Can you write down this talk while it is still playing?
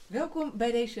Welkom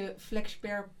bij deze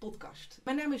Flexpert podcast.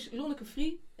 Mijn naam is Lonneke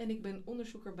Vrie en ik ben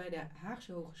onderzoeker bij de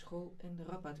Haagse Hogeschool en de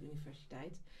Radboud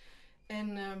Universiteit.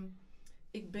 En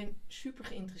ik ben super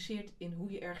geïnteresseerd in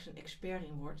hoe je ergens een expert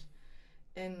in wordt.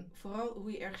 En vooral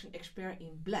hoe je ergens een expert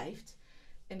in blijft.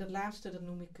 En dat laatste, dat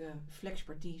noem ik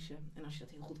flexpertise. En als je dat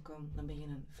heel goed kan, dan ben je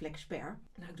een flexpert.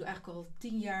 Nou, ik doe eigenlijk al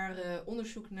 10 jaar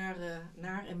onderzoek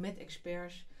naar en met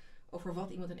experts over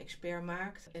wat iemand een expert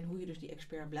maakt en hoe je dus die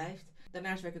expert blijft.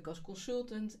 Daarnaast werk ik als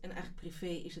consultant en eigenlijk privé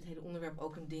is het hele onderwerp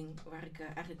ook een ding waar ik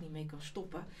eigenlijk niet mee kan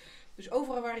stoppen. Dus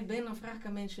overal waar ik ben, dan vraag ik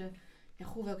aan mensen, ja,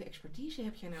 goh, welke expertise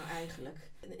heb jij nou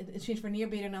eigenlijk? En sinds wanneer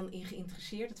ben je er dan in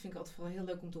geïnteresseerd? Dat vind ik altijd wel heel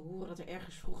leuk om te horen, dat er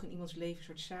ergens vroeg in iemands leven een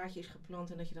soort zaadje is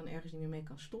geplant en dat je dan ergens niet meer mee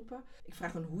kan stoppen. Ik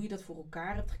vraag dan hoe je dat voor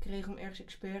elkaar hebt gekregen om ergens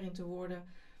expert in te worden.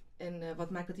 En wat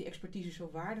maakt dat die expertise zo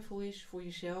waardevol is voor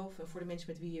jezelf en voor de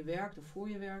mensen met wie je werkt of voor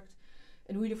je werkt.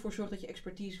 En hoe je ervoor zorgt dat je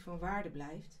expertise van waarde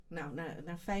blijft. Nou,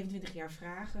 na 25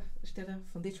 jaar stellen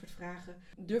van dit soort vragen,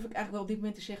 durf ik eigenlijk wel op dit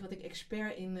moment te zeggen dat ik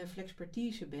expert in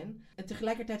flexpertise ben. En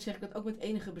tegelijkertijd zeg ik dat ook met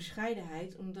enige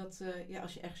bescheidenheid, omdat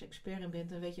als je ergens expert in bent,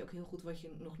 dan weet je ook heel goed wat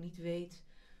je nog niet weet,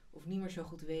 of niet meer zo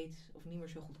goed weet, of niet meer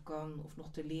zo goed kan, of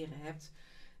nog te leren hebt.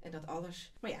 En dat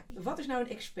alles. Maar ja, wat is nou een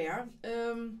expert?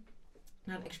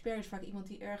 Een expert is vaak iemand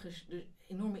die ergens dus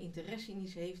enorme interesse in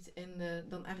iets heeft en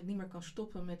dan eigenlijk niet meer kan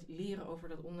stoppen met leren over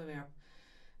dat onderwerp.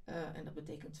 En dat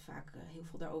betekent vaak heel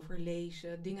veel daarover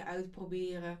lezen, dingen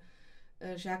uitproberen,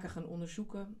 zaken gaan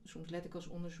onderzoeken. Soms letterlijk als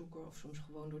onderzoeker of soms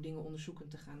gewoon door dingen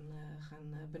onderzoekend te gaan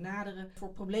benaderen.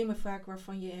 Voor problemen vaak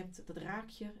waarvan je hebt, dat raak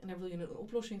je en daar wil je een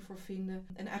oplossing voor vinden.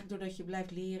 En eigenlijk doordat je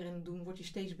blijft leren en doen, word je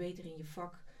steeds beter in je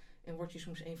vak. En word je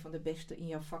soms een van de beste in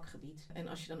jouw vakgebied. En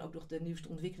als je dan ook nog de nieuwste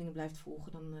ontwikkelingen blijft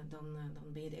volgen,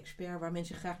 dan ben je de expert waar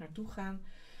mensen graag naartoe gaan.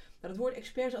 Nou, het woord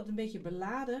expert is altijd een beetje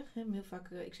beladen. Heel vaak,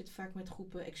 ik zit vaak met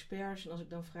groepen experts. En als ik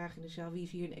dan vraag in de zaal, wie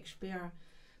is hier een expert?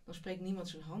 Dan spreekt niemand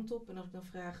zijn hand op. En als ik dan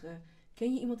vraag,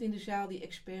 ken je iemand in de zaal die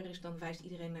expert is? Dan wijst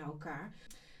iedereen naar elkaar.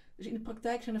 Dus in de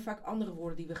praktijk zijn er vaak andere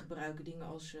woorden die we gebruiken. Dingen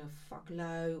als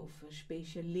vaklui of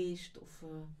specialist of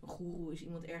een goeroe is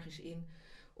iemand ergens in.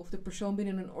 Of de persoon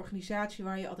binnen een organisatie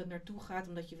waar je altijd naartoe gaat.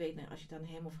 Omdat je weet, als je het aan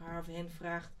hem of haar of hen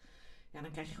vraagt. Ja,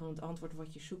 dan krijg je gewoon het antwoord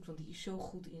wat je zoekt. Want die is zo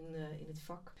goed in het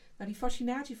vak. Nou, die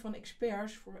fascinatie van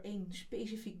experts voor één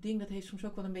specifiek ding. Dat heeft soms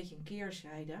ook wel een beetje een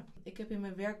keerzijde. Ik heb in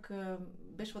mijn werk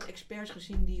best wat experts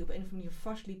gezien die op een of andere manier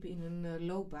vastliepen in hun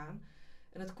loopbaan.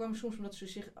 En dat kwam soms omdat ze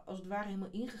zich als het ware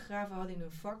helemaal ingegraven hadden in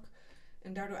hun vak.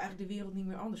 En daardoor eigenlijk de wereld niet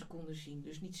meer anders konden zien.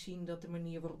 Dus niet zien dat de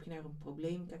manier waarop je naar een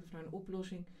probleem kijkt of naar een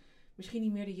oplossing misschien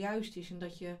niet meer de juiste is. En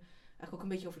dat je eigenlijk ook een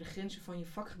beetje over de grenzen van je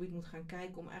vakgebied moet gaan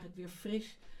kijken. Om eigenlijk weer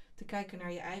fris te kijken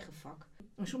naar je eigen vak.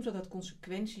 En soms had dat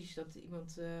consequenties dat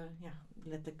iemand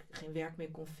letterlijk geen werk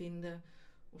meer kon vinden.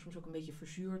 Of soms ook een beetje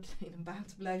verzuurd in een baan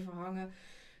te blijven hangen.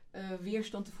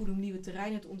 Weerstand te voelen om nieuwe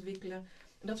terreinen te ontwikkelen.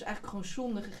 En dat is eigenlijk gewoon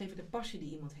zonde gegeven de passie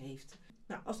die iemand heeft.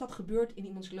 Nou, als dat gebeurt in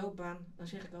iemands loopbaan, dan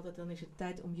zeg ik altijd, dan is het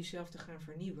tijd om jezelf te gaan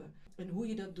vernieuwen. En hoe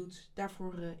je dat doet,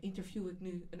 daarvoor interview ik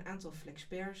nu een aantal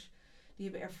flexperts. Die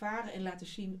hebben ervaren en laten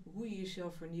zien hoe je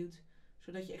jezelf vernieuwt,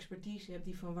 zodat je expertise hebt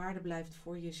die van waarde blijft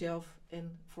voor jezelf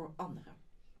en voor anderen.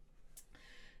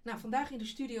 Nou, vandaag in de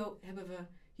studio hebben we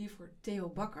hiervoor Theo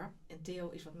Bakker. En Theo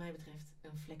is wat mij betreft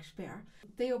een flexpert.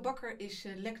 Theo Bakker is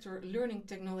lector Learning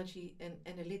Technology en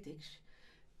Analytics.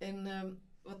 En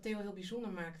wat Theo heel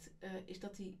bijzonder maakt, is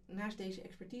dat hij naast deze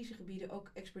expertisegebieden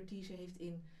ook expertise heeft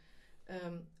in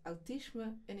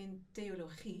autisme en in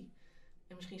theologie.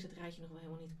 En misschien is het rijtje nog wel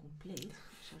helemaal niet compleet.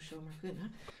 Dat zou zomaar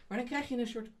kunnen. Maar dan krijg je een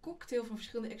soort cocktail van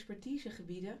verschillende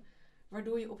expertisegebieden,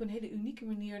 waardoor je op een hele unieke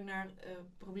manier naar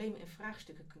problemen en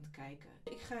vraagstukken kunt kijken.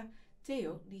 Ik ga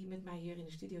Theo, die met mij hier in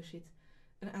de studio zit,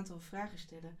 een aantal vragen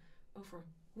stellen over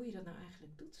hoe je dat nou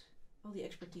eigenlijk doet. Al die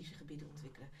expertisegebieden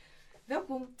ontwikkelen.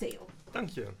 Welkom Theo. Dank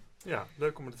je. Ja,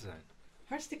 leuk om er te zijn.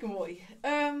 Hartstikke mooi.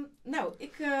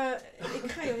 Ik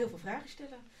ga jou heel veel vragen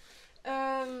stellen.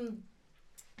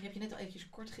 Ik heb je net al eventjes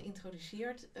kort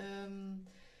geïntroduceerd.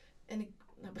 En ik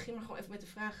begin maar gewoon even met de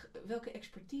vraag, welke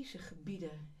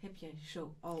expertisegebieden heb jij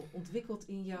zo al ontwikkeld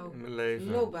in jouw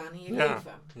loopbaan, in je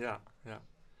leven? Ja.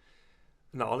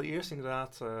 Nou, allereerst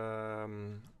inderdaad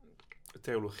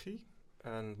theologie.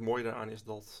 En het mooie daaraan is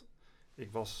dat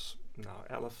ik was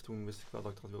 11, toen wist ik wel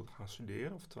dat ik dat wilde gaan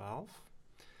studeren, of 12.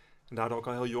 En daardoor ook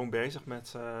al heel jong bezig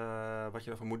met wat je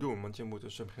daarvoor moet doen. Want je moet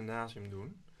dus een gymnasium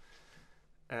doen.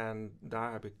 En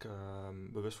daar heb ik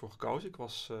bewust voor gekozen. Ik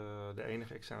was de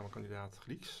enige examenkandidaat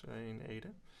Grieks in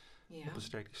Ede. Ja. Op een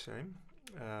stedelijk lyceum.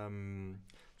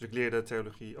 Dus ik leerde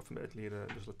ik leerde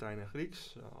dus Latijn en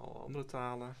Grieks, al andere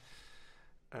talen.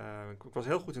 Ik was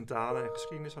heel goed in talen en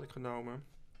geschiedenis had ik genomen.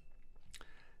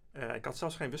 Ik had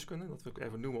zelfs geen wiskunde, dat wil ik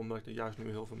even noemen, omdat ik er juist nu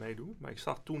heel veel mee doe. Maar ik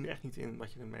zag toen echt niet in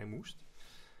wat je ermee moest.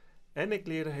 En ik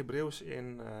leerde Hebreeuws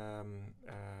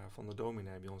van de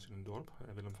dominee bij ons in het dorp,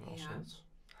 Willem van Asselt.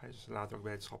 Hij is later ook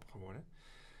wetenschapper geworden.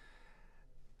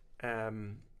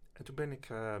 En toen ben ik,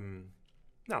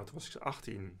 toen was ik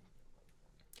 18.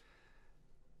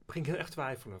 Ging ik heel echt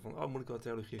twijfelen van, moet ik wel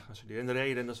theologie gaan studeren? En de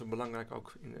reden, en dat is een belangrijk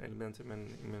ook element in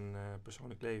mijn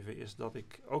persoonlijk leven, is dat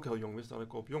ik ook heel jong wist dat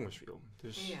ik op jongens viel.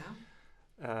 Dus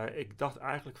ik dacht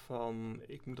eigenlijk van,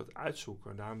 ik moet dat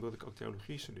uitzoeken. Daarom wilde ik ook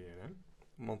theologie studeren.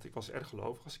 Want ik was erg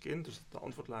gelovig als kind, dus de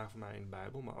antwoord lagen voor mij in de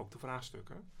Bijbel, maar ook de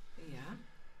vraagstukken. Ja.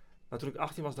 Maar toen ik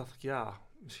 18 was, dacht ik,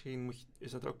 misschien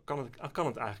kan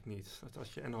het eigenlijk niet. Dat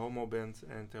als je een homo bent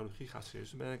en theologie gaat studeren. Dus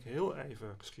toen ben ik heel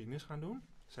even geschiedenis gaan doen,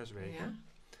 6 weken. Ja.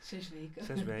 6 weken.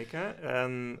 6 weken.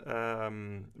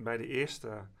 En bij de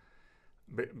eerste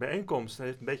bijeenkomst, dat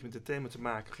heeft een beetje met het thema te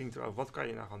maken, ging het erover, wat kan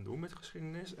je nou gaan doen met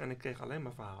geschiedenis? En ik kreeg alleen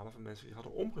maar verhalen van mensen die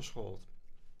hadden omgeschoold.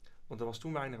 Want er was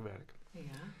toen weinig werk. Ja.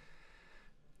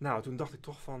 Nou, toen dacht ik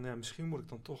toch van, misschien moet ik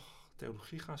dan toch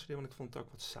theologie gaan studeren, want ik vond het ook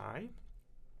wat saai.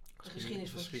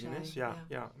 Geschiedenis.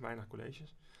 Ja, weinig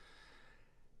colleges.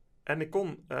 En ik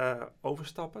kon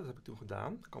overstappen, dat heb ik toen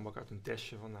gedaan. Ik kwam ook uit een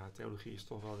testje van, theologie is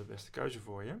toch wel de beste keuze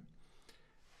voor je.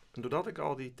 En doordat ik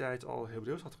al die tijd al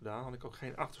Hebreeuws had gedaan, had ik ook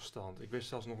geen achterstand. Ik wist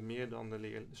zelfs nog meer dan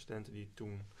de studenten die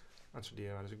toen aan het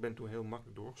studeren waren. Dus ik ben toen heel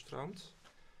makkelijk doorgestroomd.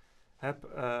 Heb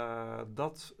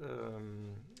dat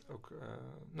ook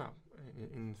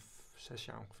in 6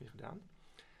 jaar ongeveer gedaan.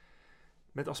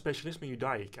 Met als specialisme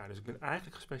Judaica. Dus ik ben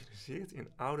eigenlijk gespecialiseerd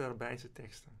in oude rabbijnse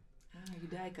teksten.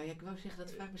 Judaica. Ja, ik wou zeggen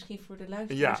dat vaak misschien voor de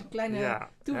luisteraars een kleine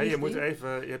toelichting.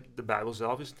 Je hebt de Bijbel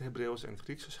zelf is in het Hebreeuws en het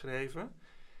Grieks geschreven. En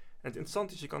het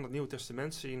interessante is, je kan het Nieuwe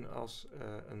Testament zien als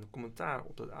een commentaar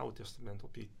op het Oude Testament,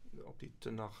 op die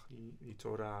Tenach, die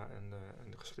Torah en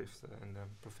de geschriften en de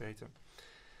profeten.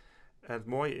 En het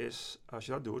mooie is, als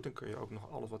je dat doet, dan kun je ook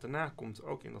nog alles wat erna komt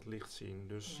ook in dat licht zien.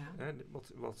 Dus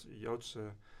wat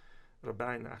Joodse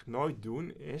rabbijnen eigenlijk nooit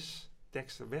doen, is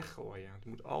teksten weggooien. Het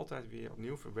moet altijd weer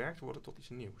opnieuw verwerkt worden tot iets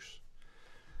nieuws.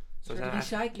 Een soort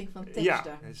recycling van teksten.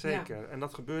 Ja, zeker. Ja. En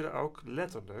dat gebeurde ook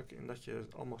letterlijk, in dat je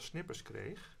allemaal snippers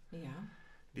kreeg,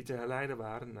 die te herleiden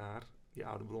waren naar die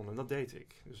oude bronnen. En dat deed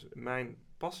ik. Dus mijn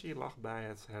passie lag bij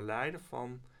het herleiden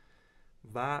van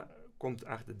waar komt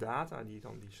eigenlijk de data die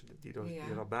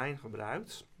de rabbijn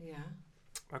gebruikt. Ja.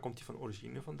 Waar komt die van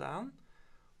origine vandaan?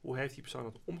 Hoe heeft die persoon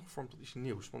dat omgevormd tot iets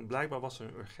nieuws? Want blijkbaar was er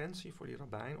een urgentie voor die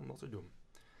rabbijn om dat te doen.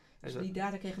 Dus die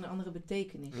data kregen een andere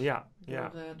betekenis. Door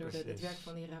het werk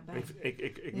van die rabbijn.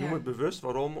 Ik noem het bewust.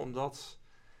 Waarom? Omdat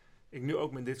ik nu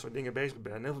ook met dit soort dingen bezig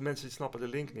ben. Heel veel mensen snappen de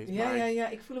link niet.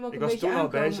 Ik voel hem ook een beetje aankomen. Ik was toen al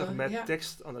bezig met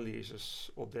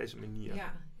tekstanalyses op deze manier.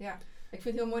 Ja. Ik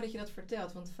vind het heel mooi dat je dat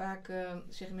vertelt. Want vaak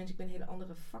zeggen mensen, ik ben hele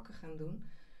andere vakken gaan doen.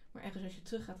 Maar ergens als je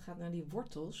terug gaat naar die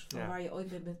wortels, van waar je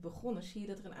ooit bent begonnen, zie je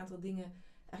dat er een aantal dingen,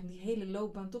 eigenlijk die hele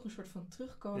loopbaan, toch een soort van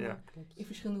terugkomen in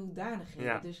verschillende hoedanigheden.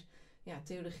 Ja. Dus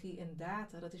theologie en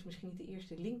data, dat is misschien niet de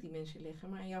eerste link die mensen leggen.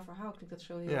 Maar in jouw verhaal klinkt dat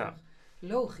zo heel erg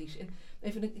logisch. En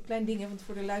even een klein ding, want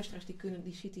voor de luisteraars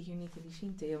die zitten hier niet en die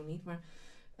zien Theo niet. Maar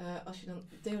als je dan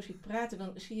Theo ziet praten,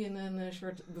 dan zie je een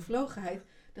soort bevlogenheid.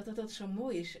 Dat zo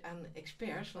mooi is aan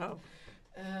experts. Want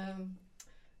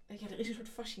er is een soort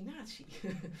fascinatie.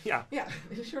 Ja,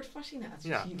 er is een soort fascinatie.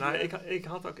 Ja, ik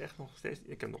had ook echt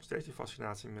ik heb nog steeds die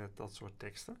fascinatie met dat soort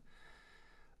teksten.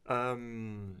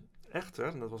 Echter,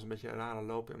 en dat was een beetje een rare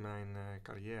loop in mijn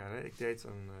carrière. Ik deed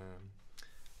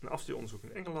een afstudeeronderzoek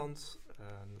in Engeland.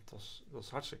 Dat was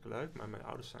hartstikke leuk, maar mijn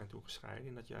ouders zijn toen gescheiden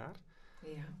in dat jaar.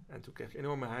 Ja. En toen kreeg ik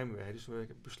enorme heimwee, dus toen heb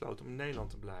ik besloten om in Nederland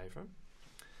te blijven.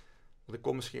 Want ik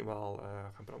kon misschien wel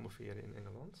gaan promoveren in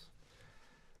Engeland.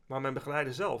 Maar mijn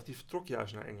begeleider zelf, die vertrok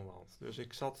juist naar Engeland. Dus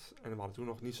ik zat, en we hadden toen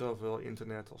nog niet zoveel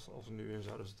internet als nu en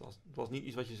zo. Dus het was niet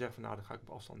iets wat je zegt van dat ga ik op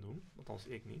afstand doen. Althans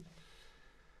ik niet.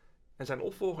 En zijn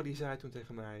opvolger die zei toen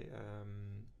tegen mij,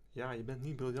 je bent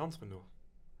niet briljant genoeg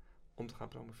om te gaan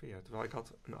promoveren. Terwijl ik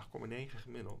had een 8,9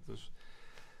 gemiddeld. Dus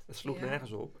het sloeg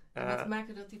nergens op. Wat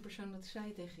maakte dat die persoon dat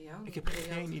zei tegen jou? Ik heb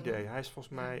geen idee. Hij is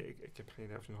volgens mij, ik heb geen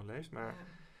idee of hij nog leeft, maar...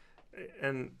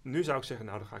 En nu zou ik zeggen,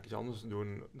 dan ga ik iets anders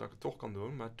doen, dat ik het toch kan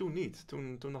doen. Maar toen niet.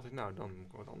 Toen dacht ik, dan moet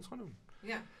ik wat anders gaan doen.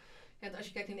 Ja, als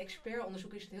je kijkt in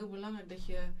expertonderzoek is het heel belangrijk dat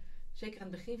je, zeker aan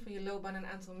het begin van je loopbaan, een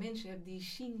aantal mensen hebt die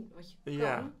zien wat je kan.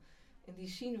 Ja. En die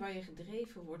zien waar je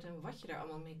gedreven wordt en wat je daar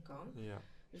allemaal mee kan. Ja.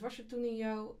 Dus was er toen in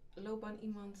jouw loopbaan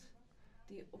iemand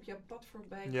die op jouw pad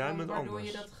voorbij kwam, waardoor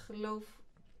je dat geloof,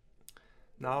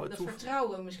 dat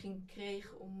vertrouwen misschien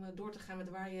kreeg om door te gaan met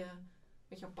waar je...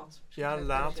 met jouw pad. Ja,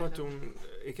 later toen...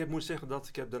 Ik moet zeggen dat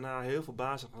ik heb daarna heel veel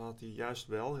bazen gehad die juist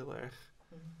wel heel erg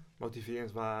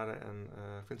motiverend waren. En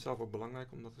ik vind het zelf ook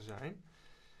belangrijk om dat te zijn.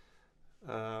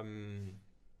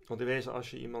 Want in wezen,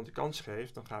 als je iemand de kans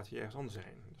geeft, dan gaat hij ergens anders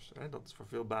heen. Dus dat is voor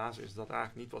veel bazen is dat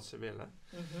eigenlijk niet wat ze willen.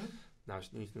 Mhm. Nou is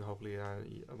het niet een hoogleraar,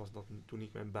 was dat toen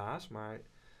niet mijn baas. Maar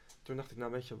toen dacht ik,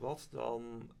 nou weet je wat,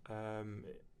 dan...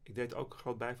 ik deed ook een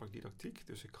groot bijvak didactiek.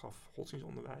 Dus ik gaf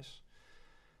godsdienstonderwijs.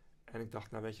 En ik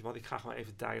dacht, nou weet je wat, ik ga gewoon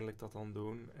even tijdelijk dat dan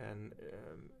doen. En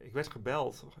ik werd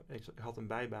gebeld. Ik had een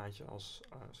bijbaantje als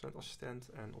studentassistent.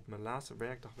 En op mijn laatste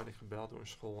werkdag werd ik gebeld door een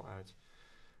school uit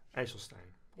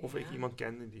IJsselstein. Of ik iemand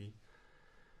kende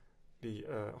die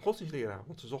godsdienstleraar,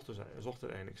 want ze zochten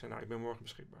er een. Ik zei, nou, ik ben morgen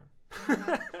beschikbaar.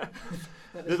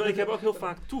 Dus ik heb ook heel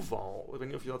vaak toeval. Ik weet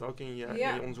niet of je dat ook in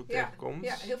je onderzoek tegenkomt.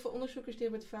 Ja, heel veel onderzoekers die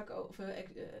hebben het vaak over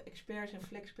experts en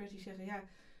flexperts die zeggen, ja, dat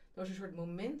was een soort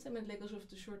momentum. Het leek alsof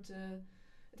het een soort,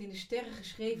 het in de sterren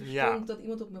geschreven stond, dat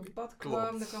iemand op mijn pad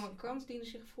kwam. Er kwam een kans diende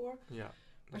zich voor. Ja.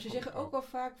 Maar ze zeggen ook wel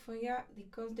vaak van ja, die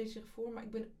kans deed zich voor, maar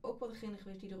ik ben ook wel degene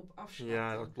geweest die erop afstapte.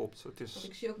 Ja, dat klopt. Want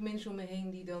ik zie ook mensen om me heen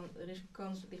die dan, er is een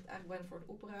kans, het ligt eigenlijk bijna voor het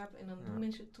oprapen en dan doen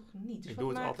mensen het toch niet. Dus ik doe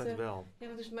het altijd wel. Ja,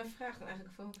 dat is mijn vraag dan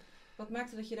eigenlijk van, wat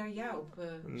maakte dat je daar ja op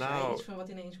zei? Iets van wat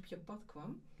ineens op je pad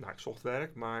kwam? Nou, ik zocht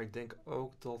werk, maar ik denk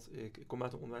ook dat ik kom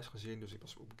uit een onderwijsgezin, dus ik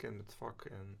was ook bekend met het vak.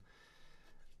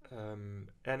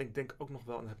 En ik denk ook nog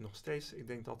wel, en heb ik nog steeds, ik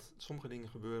denk dat sommige dingen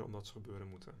gebeuren omdat ze gebeuren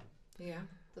moeten. Ja,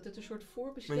 dat het een soort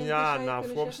voorbestemd is, ja, nou,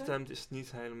 voorbestemd is het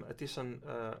niet helemaal. Het is een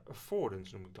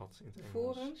affordance, noem ik dat in het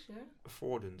Engels. Affordance, ja.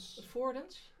 Affordance.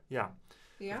 Affordance? Ja.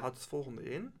 Ja. Dat houdt het volgende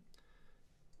in.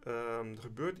 Er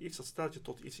gebeurt iets, dat stelt je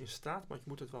tot iets in staat, maar je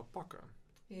moet het wel pakken.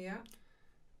 Ja.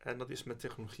 En dat is met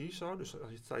technologie zo. Dus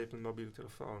als je hebt een mobiele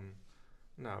telefoon,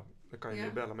 nou, dan kan je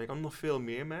mee bellen. Maar je kan er nog veel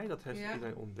meer mee. Dat heeft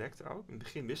iedereen ontdekt ook. In het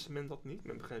begin wist men dat niet.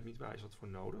 Men begreep niet waar is dat voor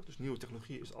nodig. Dus nieuwe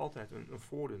technologie is altijd een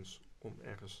affordance om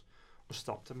ergens een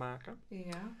stap te maken.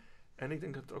 Ja. En ik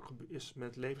denk dat het ook is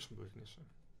met levensgebeurtenissen.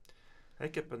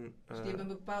 Ik heb dus die hebben een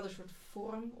bepaalde soort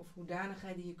vorm of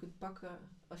hoedanigheid die je kunt pakken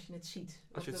als je het ziet.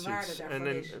 Als je de het waarde ziet. daarvan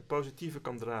En is. een positieve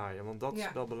kan draaien. Want dat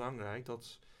is wel belangrijk.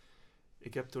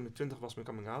 Ik heb toen ik 20 was mijn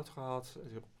coming out gehad.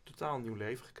 Ik heb totaal een nieuw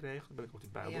leven gekregen. Dan ben ik ook die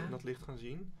Bijbel in dat licht gaan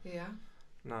zien. Ja.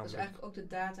 Dat is eigenlijk ook de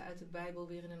data uit de Bijbel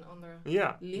weer in een ander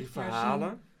licht die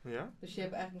verhalen. Ja. Dus je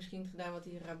hebt eigenlijk misschien gedaan wat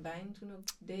die rabbijn toen ook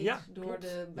deed. Door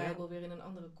de Bijbel weer in een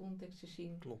andere context te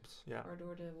zien. Klopt, ja.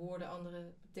 Waardoor de woorden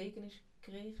andere betekenis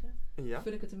kregen. Ja.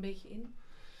 Vul ik het een beetje in?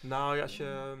 Nou ja,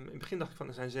 in het begin dacht ik van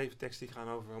er zijn 7 teksten die gaan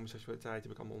over homoseksualiteit.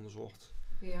 Die heb ik allemaal onderzocht.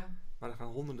 Ja. Maar er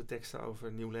gaan honderden teksten over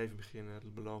een nieuw leven beginnen.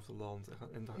 Het beloofde land.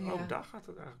 En dacht, daar gaat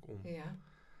het eigenlijk om. Ja.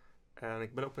 En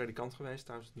ik ben ook predikant geweest,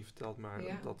 daar is het niet verteld,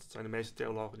 maar dat zijn de meeste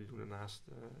theologen die doen daarnaast.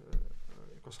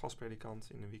 Ik was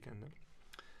gastpredikant in de weekenden.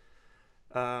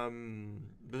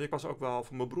 Dus ik was ook wel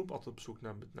voor mijn beroep altijd op zoek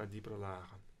naar diepere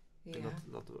lagen. Ja. En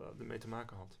dat ermee te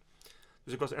maken had.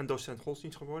 Dus ik was docent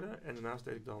godsdienst geworden en daarnaast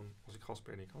was ik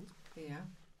gastpredikant. Ja.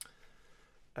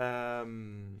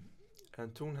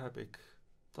 En toen heb ik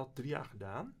dat 3 jaar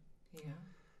gedaan. Ja.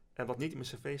 En wat niet in mijn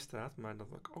cv staat, maar dat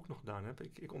wat ik ook nog gedaan heb.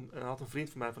 Ik had een vriend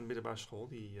van mij van de middelbare school,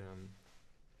 die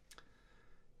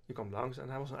kwam langs en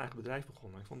hij was een eigen bedrijf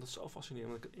begonnen. Ik vond dat zo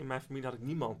fascinerend, want in mijn familie had ik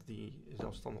niemand die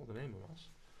zelfstandig ondernemer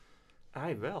was.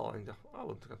 Hij wel. En ik dacht,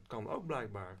 dat kan ook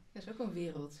blijkbaar. Dat is ook een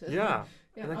wereld. Ja.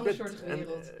 Een andere soort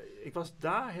wereld. Ik was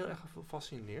daar heel erg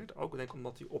gefascineerd. Ook denk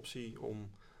omdat die optie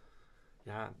om,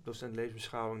 docent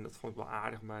levensbeschouwing, dat vond ik wel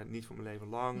aardig, maar niet voor mijn leven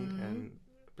lang. Mm-hmm. En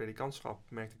predikantschap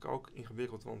merkte ik ook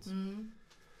ingewikkeld, want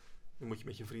dan moet je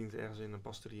met je vriend ergens in een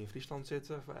pastorie in Friesland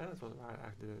zitten. Dat waren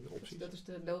eigenlijk de opties. Dat is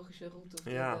de logische route. Of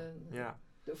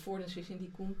de affordance is in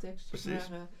die context. Precies.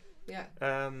 Maar,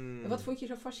 en wat vond je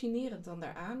zo fascinerend dan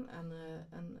daaraan, aan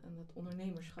het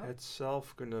ondernemerschap? Het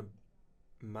zelf kunnen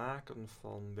maken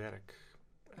van werk.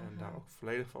 En daar ook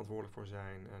volledig verantwoordelijk voor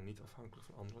zijn. En niet afhankelijk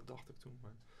van anderen, dacht ik toen.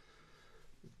 Maar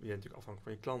je bent natuurlijk afhankelijk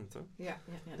van je klanten. Ja,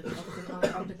 er is altijd een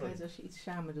afhankelijkheid als je iets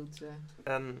samen doet.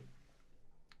 En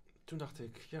toen dacht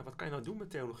ik, wat kan je nou doen met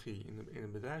theologie in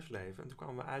het bedrijfsleven? En toen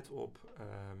kwamen we uit op,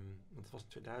 want het was in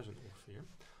 2000 ongeveer,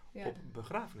 op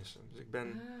begrafenissen. Dus ik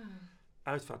ben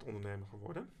uitvaartondernemer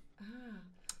geworden.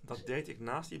 Dat deed ik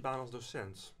naast die baan als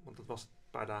docent. Want dat was een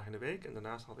paar dagen in de week. En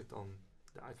daarnaast had ik dan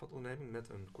de uitvaartonderneming met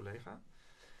een collega.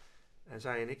 En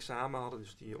zij en ik samen hadden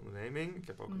dus die onderneming. Ik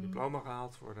heb ook een diploma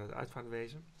gehaald voor het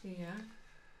uitvaartwezen. Ja.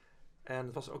 En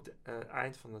het was ook het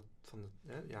eind van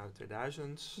de jaren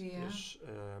 2000. Ja. Dus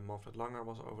Manfred Langer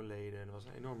was overleden. En er was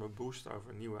een enorme boost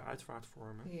over nieuwe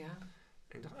uitvaartvormen. Ja.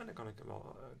 En ik dacht, dan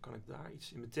kan ik daar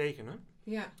iets in betekenen.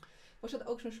 Ja. Was dat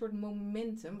ook zo'n soort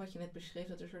momentum, wat je net beschreef,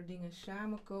 dat er soort dingen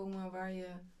samenkomen waar je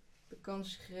de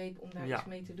kans greep om daar iets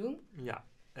mee te doen? Ja.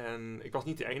 En ik was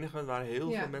niet de enige. Er waren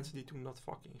heel veel mensen die toen dat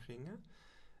vak ingingen.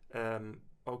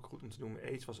 Ook goed om te noemen,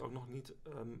 AIDS was ook nog niet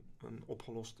een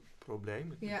opgelost probleem.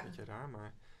 Dat is een beetje raar,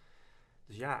 maar...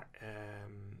 Dus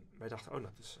wij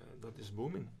dachten, dat is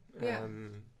booming.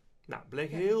 Bleek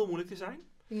heel moeilijk te zijn.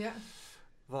 Ja.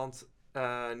 Want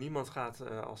niemand gaat,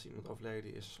 als iemand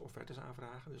overleden is, offertes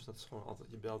aanvragen. Dus dat is gewoon altijd,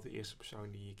 je belt de eerste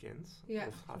persoon die je kent. Ja,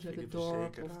 of gaat via via de de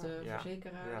dorp verzekeraar. of de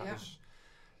verzekeraar. Ja. Dus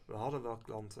we hadden wel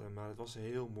klanten, maar het was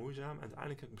heel moeizaam. En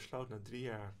uiteindelijk heb ik besloten na 3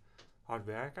 jaar hard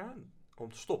werken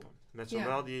om te stoppen. Met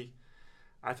zowel die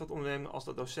uitvaartonderneming als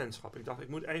dat docentschap. Ik dacht, ik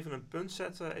moet even een punt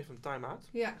zetten, even een time-out.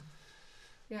 Ja.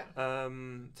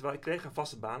 Terwijl ik kreeg een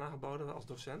vaste baan aangeboden als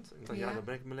docent. En ik dacht, dan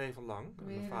ben ik mijn leven lang. En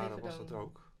mijn vader was dat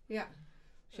ook. Ja,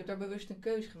 dus je hebt daar bewust een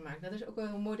keuze gemaakt. Dat is ook wel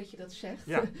heel mooi dat je dat zegt.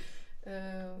 Ja.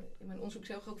 In mijn onderzoek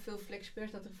zelf ook veel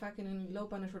Flexperts dat er vaak in hun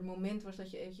loopbaan een soort moment was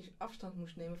dat je eventjes afstand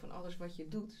moest nemen van alles wat je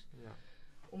doet. Ja.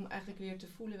 Om eigenlijk weer te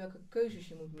voelen welke keuzes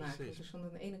je moet maken. Precies. Dus van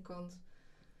de ene kant,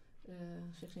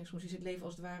 soms is het leven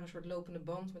als het ware een soort lopende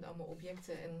band met allemaal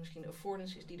objecten en misschien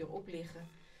affordances die erop liggen,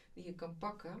 die je kan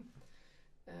pakken.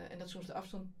 En dat soms de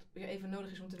afstand weer even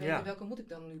nodig is om te weten welke moet ik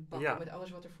dan nu pakken met alles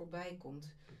wat er voorbij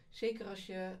komt. Zeker als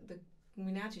je de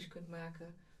combinaties kunt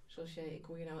maken. Zoals ik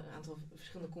hoor je nou een aantal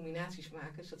verschillende combinaties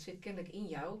maken. Dus dat zit kennelijk in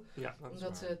jou. Ja, om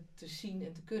dat te zien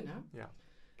en te kunnen. Ja.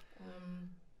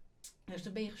 Dus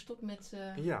dan ben je gestopt met...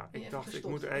 ik dacht ik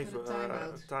moet even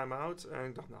time-out. En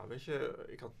ik dacht weet je,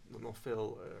 ik had nog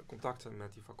veel contacten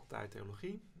met die faculteit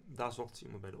theologie. Daar zocht ze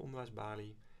iemand bij de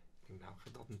onderwijsbalie. Ik dacht, ga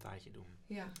dat een tijdje doen.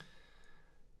 Ja.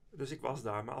 Dus ik was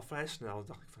daar, maar al vrij snel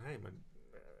dacht ik van,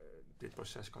 dit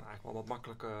proces kan eigenlijk wel wat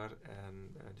makkelijker.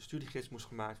 En de studiegids moest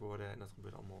gemaakt worden en dat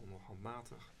gebeurde allemaal nog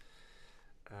handmatig.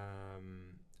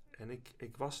 En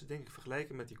ik was, denk ik,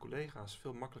 vergeleken met die collega's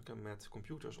veel makkelijker met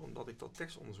computers, omdat ik dat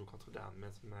tekstonderzoek had gedaan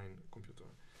met mijn computer.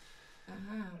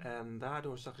 Aha. En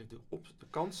daardoor zag ik de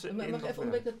kansen in... Maar even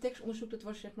omdat dat tekstonderzoek, dat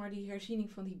was zeg maar die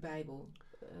herziening van die Bijbel.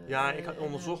 Ik had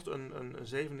onderzocht een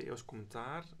 7e eeuws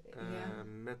commentaar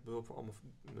met behulp van allemaal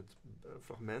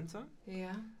fragmenten.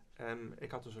 Ja. En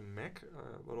ik had dus een Mac.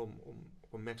 Waarom?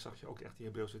 Op een Mac zag je ook echt die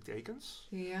Hebreeuwse tekens.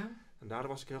 Ja. En daardoor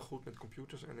was ik heel goed met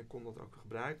computers en ik kon dat ook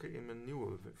gebruiken in mijn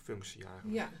nieuwe functie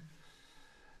eigenlijk. Ja.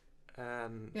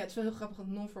 Het is wel heel grappig, want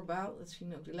non-verbaal, dat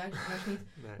zien ook de luisteraars niet.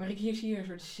 Nee. Maar hier zie je een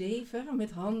soort zeven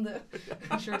met handen.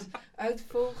 Een soort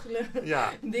uitvogelen,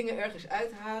 dingen ergens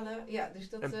uithalen. Ja, dus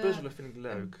dat, en puzzelen vind ik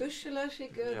leuk. En puzzelen,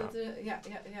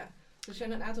 Er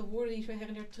zijn een aantal woorden die je zo her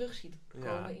en der terug ziet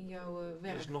komen in jouw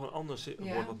werk. Er is nog een ander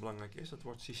woord wat belangrijk is, dat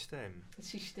woord systeem. Het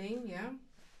systeem, ja.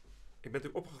 Ik ben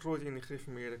natuurlijk opgegroeid in de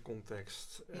gereformeerde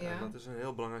context. En dat is een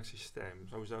heel belangrijk systeem.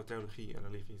 Sowieso theologie en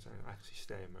religie zijn eigenlijk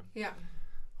systemen. Ja.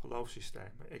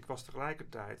 Geloofssystemen. Ik was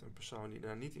tegelijkertijd een persoon die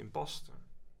daar niet in paste.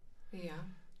 Ja.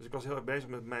 Dus ik was heel erg bezig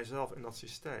met mijzelf en dat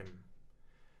systeem.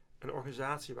 En de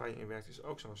organisatie waar je in werkt is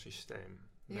ook zo'n systeem.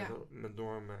 Met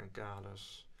normen en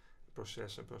kaders,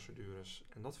 processen en procedures.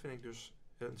 En dat vind ik dus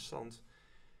heel interessant.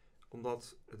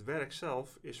 Omdat het werk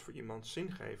zelf is voor iemand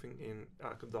zingeving in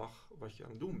elke dag wat je aan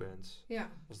het doen bent.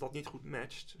 Ja. Als dat niet goed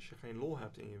matcht, als je geen lol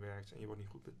hebt in je werk en je wordt niet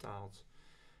goed betaald,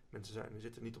 mensen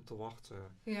zitten niet op te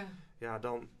wachten,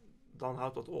 dan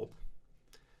houdt dat op.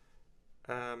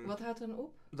 Wat houdt dan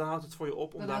op? Dan houdt het voor je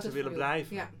op om daar te willen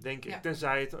blijven, denk ik.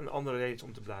 Tenzij het een andere reden is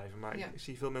om te blijven. Maar ik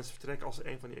zie veel mensen vertrekken als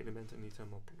een van die elementen niet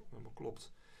helemaal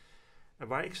klopt. En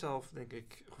waar ik zelf, denk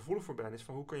ik, gevoelig voor ben, is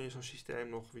van hoe kun je zo'n systeem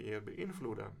nog weer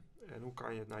beïnvloeden? En hoe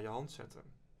kan je het naar je hand zetten?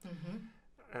 Mm-hmm.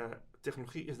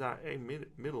 Technologie is daar één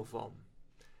middel van.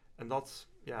 En dat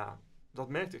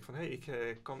merkte ik van,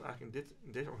 ik kan eigenlijk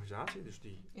in deze organisatie, dus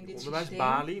die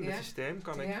onderwijsbalie, in dit systeem,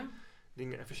 kan ik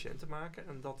dingen efficiënter maken.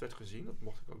 En dat werd gezien, dat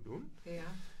mocht ik ook doen. Ja.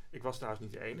 Ik was trouwens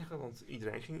niet de enige, want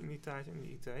iedereen ging in die tijd in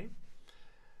de IT.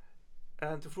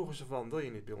 En toen vroegen ze van, wil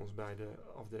je niet bij ons bij de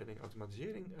afdeling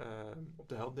automatisering op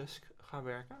de helpdesk gaan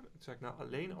werken? Toen zei ik,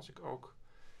 alleen als ik ook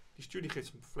die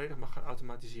studiegids volledig mag gaan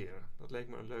automatiseren. Dat leek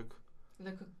me een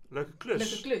leuke klus.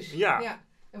 Leuke klus, ja.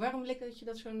 En waarom leek het je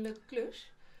dat zo'n leuke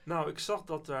klus? Nou, ik zag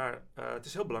dat het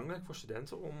is heel belangrijk voor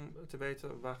studenten om te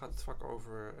weten waar gaat het vak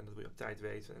over en dat wil je op tijd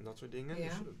weten en dat soort dingen. Ja.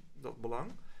 Dus dat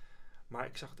belang. Maar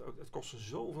ik zag het ook, het kostte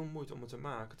zoveel moeite om het te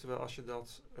maken. Terwijl als je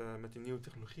dat met die nieuwe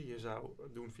technologieën zou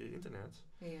doen via internet,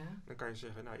 dan kan je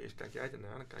zeggen, eerst kijk jij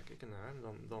ernaar, dan kijk ik ernaar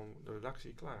en dan de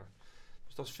redactie klaar.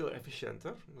 Dus dat is veel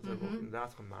efficiënter. Dat hebben we ook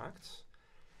inderdaad gemaakt.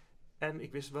 En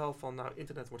ik wist wel van,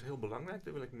 internet wordt heel belangrijk,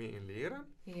 daar wil ik meer in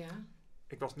leren. Ja.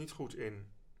 Ik was niet goed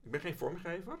in, ik ben geen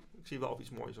vormgever. Ik zie wel of iets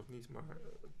moois is of niet, maar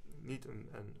niet een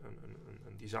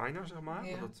designer, zeg maar.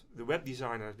 Ja. De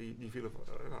webdesigner, die viel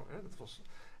dat was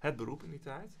het beroep in die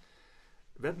tijd.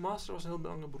 Webmaster was een heel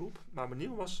belangrijk beroep. Maar mijn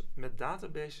nieuwe was met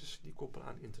databases die koppelen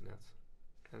aan internet.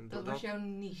 En Dat was jouw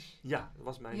niche. Ja, dat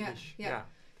was mijn niche.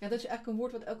 Ja, dat is eigenlijk een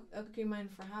woord wat elke keer mijn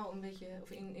verhaal een beetje,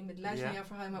 of in het luisteren naar jouw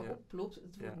verhaal in mij opplopt.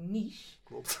 Het woord niche.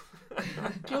 Klopt.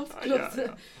 klopt.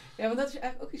 Ja, want dat is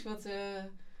eigenlijk ook iets wat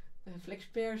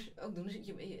Flexperts ook doen. Dus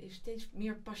je steeds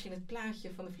meer pas je in het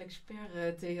plaatje van de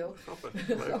Flexpert, Theo. Grappig.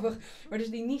 Maar dus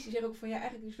die niche, die zeggen ook van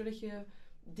eigenlijk is doordat je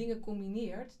dingen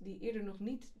combineert die eerder nog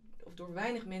niet, of door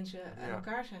weinig mensen aan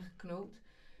elkaar zijn geknoopt,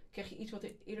 krijg je iets wat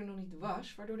er eerder nog niet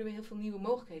was, waardoor er weer heel veel nieuwe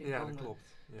mogelijkheden komen. Ja, dat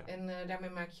klopt. Ja. En daarmee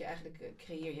maak je eigenlijk,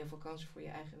 creëer je heel veel kansen voor je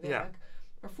eigen werk.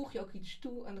 Maar voeg je ook iets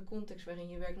toe aan de context waarin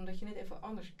je werkt, omdat je net even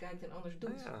anders kijkt en anders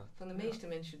doet dan de meeste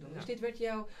mensen doen. Dus dit werd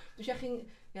dus jij ging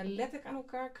letterlijk aan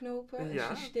elkaar knopen,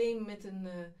 een systeem met een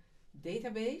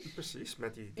database. Precies,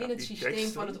 met die in het systeem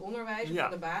teksten van het onderwijs, of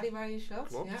van de balie waar je zat.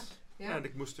 Klopt. Ja, en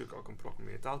ik moest natuurlijk ook een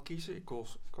programmeertaal kiezen. Ik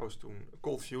koos toen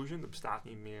Cold Fusion, dat bestaat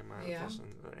niet meer, maar het was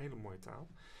een hele mooie taal.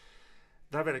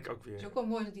 Daar werd ik ook weer. Het is ook wel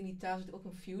mooi dat in die taal zit ook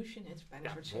een fusion. Het is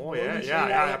bijna een soort mooi hè?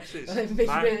 Ja, precies. Een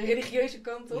beetje de religieuze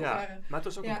kant op. Ja, maar het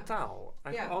was ook een taal.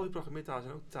 Eigenlijk al die programmeertalen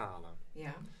zijn ook talen.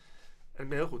 Ja. En ik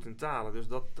ben heel goed in talen, dus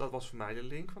dat was voor mij de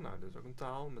link van, dat is ook een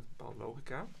taal met een bepaalde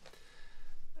logica.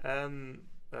 En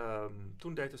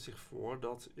toen deed het zich voor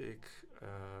dat ik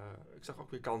zag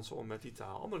ook weer kansen om met die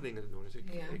taal andere dingen te doen. Dus ik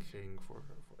ging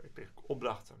ik kreeg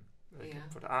opdrachten.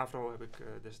 Voor de AVRO heb ik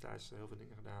destijds heel veel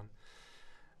dingen gedaan.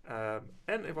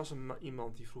 En er was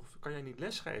iemand die vroeg, kan jij niet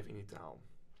lesgeven in die taal?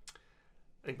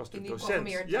 En ik was natuurlijk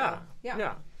docent.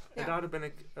 Ja. En daardoor ben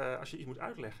ik, als je iets moet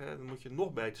uitleggen, dan moet je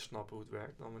nog beter snappen hoe het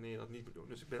werkt dan wanneer je dat niet moet doen.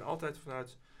 Dus ik ben altijd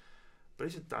vanuit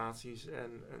presentaties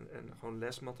en gewoon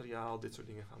lesmateriaal dit soort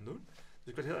dingen gaan doen. Dus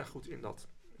ik werd heel erg goed in dat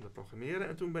programmeren.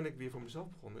 En toen ben ik weer voor mezelf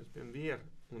begonnen. Dus ik ben weer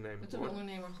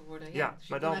ondernemer geworden. Ja. Dus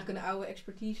je kon eigenlijk een oude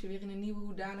expertise weer in een nieuwe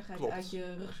hoedanigheid uit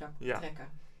je rugzak trekken.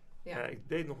 Ja. Ik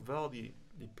deed nog wel die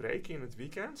preken in het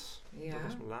weekend. Ja. Dat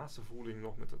was mijn laatste voeling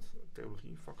nog met het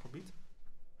theologievakgebied.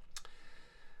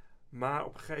 Maar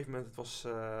op een gegeven moment, het was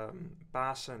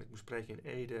Pasen en ik moest preken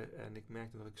in Ede. En ik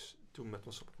merkte dat ik toen, het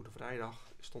was op Goede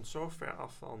Vrijdag, stond zo ver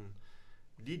af van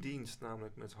die dienst,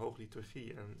 namelijk met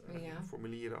hoogliturgie en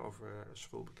formulieren over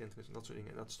schuldbekentenis en dat soort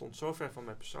dingen. En dat stond zo ver van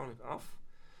mij persoonlijk af.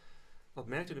 Dat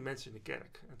merkten de mensen in de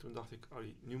kerk. En toen dacht ik,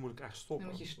 nu moet ik eigenlijk stoppen.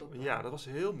 Nu moet je stoppen. Ja, dat was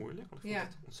heel moeilijk, want ik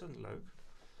vond het ontzettend leuk.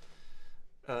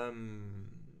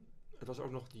 Het was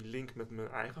ook nog die link met mijn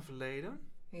eigen verleden.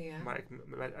 Ja. Maar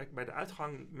bij de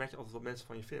uitgang merk je altijd wat mensen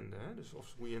van je vinden. Hè? Dus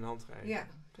of hoe je een hand geeft.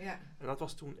 Ja. En dat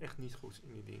was toen echt niet goed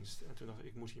in die dienst. En toen dacht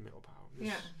ik moet hiermee ophouden.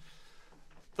 Dus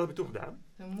dat heb ik toen gedaan.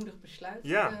 Een moedig besluit.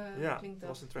 Dat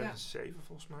was in 2007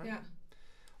 volgens mij. Ja.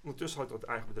 Ondertussen had ik dat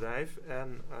eigen bedrijf.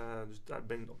 En dus daar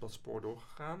ben ik op dat spoor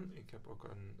doorgegaan. Ik heb ook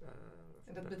een...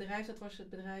 en dat bedrijf, dat was het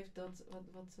bedrijf dat...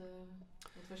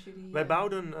 Wat was jullie wij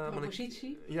bouwden,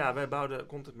 propositie? Wij bouwden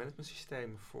content management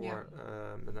systemen voor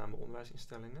met name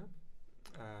onderwijsinstellingen.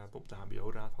 Op de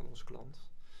HBO-raad hadden we onze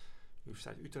klant.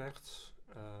 Universiteit Utrecht.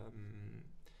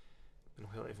 Ik ben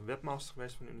nog heel even webmaster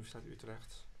geweest van de Universiteit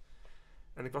Utrecht.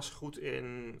 En ik was goed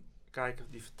in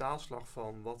kijken die vertaalslag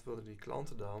van wat wilden die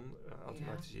klanten dan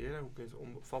automatiseren. Hoe kun je het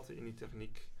omvatten in die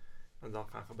techniek en dan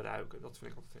gaan gebruiken. Dat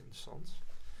vind ik altijd interessant.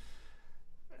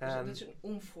 Dus dat is een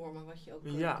omvormen wat je ook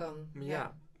kan.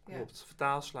 Ja, klopt.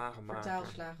 Vertaalslagen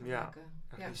maken. maken.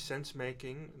 Die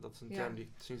sensemaking, dat is een term die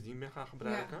ik sindsdien ben gaan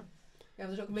gebruiken. Ja,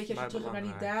 dat is ook een beetje als je terug naar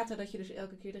die data, dat je dus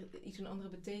elke keer iets een andere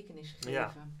betekenis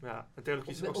geeft. Ja. En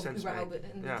theologie is ook sensemaking.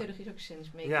 En theologie is ook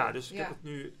sensemaking. Ja, dus ik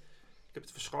heb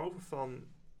het verschoven van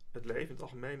het leven in het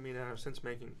algemeen meer naar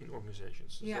sensemaking in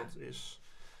organizations. Dus dat is...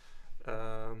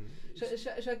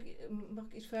 mag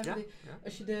ik iets vragen? Ja?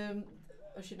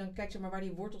 Als je dan kijkt waar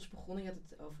die wortels begonnen, je had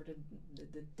het over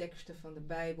de teksten van de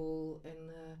Bijbel en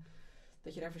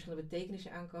dat je daar verschillende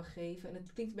betekenissen aan kan geven. En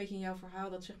het klinkt een beetje in jouw verhaal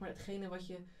dat hetgene wat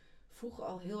je vroeger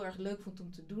al heel erg leuk vond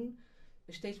om te doen,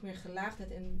 steeds meer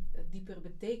gelaagdheid en diepere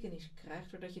betekenis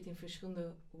krijgt, doordat je het in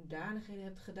verschillende hoedanigheden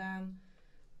hebt gedaan.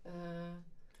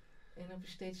 En op een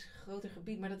steeds groter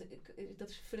gebied, maar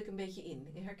dat vul ik een beetje in.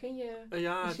 Herken je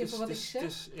de zin van wat ik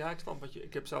zeg? Ik snap wat je...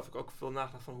 Ik heb zelf ook veel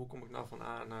nagedacht van hoe kom ik nou van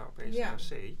A naar opeens naar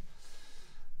C.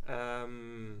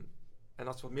 En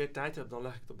als ik wat meer tijd heb, dan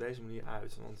leg ik het op deze manier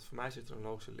uit. Want voor mij zit er een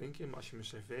logische link in, maar als je mijn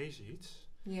cv ziet,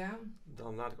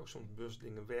 dan laat ik ook soms bewust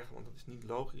dingen weg. Want het is niet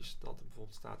logisch dat er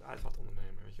bijvoorbeeld staat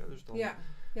uitvaartondernemer, weet je. Dus dan,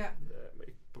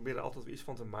 ik probeer er altijd weer iets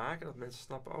van te maken, dat mensen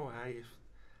snappen, hij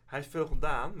heeft veel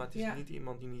gedaan, maar het is niet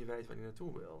iemand die niet weet waar hij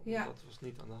naartoe wil. Ja. Dat was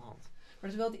niet aan de hand. Maar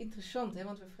dat is wel interessant, hè?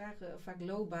 Want we vragen vaak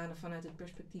loopbanen vanuit het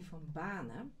perspectief van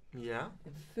banen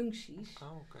en functies.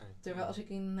 Okay. Terwijl als ik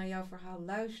naar jouw verhaal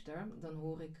luister, dan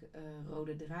hoor ik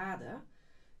rode draden.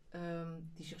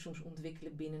 die zich soms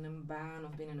ontwikkelen binnen een baan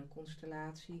of binnen een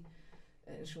constellatie.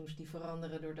 En soms die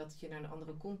veranderen doordat je naar een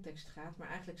andere context gaat. Maar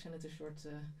eigenlijk zijn het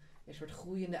een soort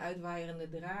groeiende, uitwaaierende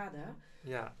draden.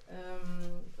 Ja.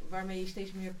 Waarmee je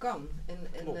steeds meer kan.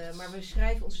 Maar we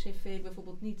schrijven ons cv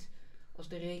bijvoorbeeld niet als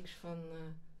de reeks van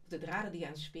de draden die je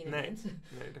aan het spinnen bent.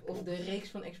 Nee, dat of klopt. de reeks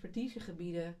van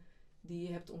expertisegebieden die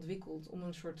je hebt ontwikkeld om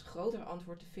een soort groter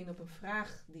antwoord te vinden op een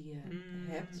vraag die je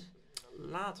hebt.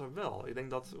 Later wel. Ik denk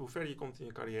dat hoe verder je komt in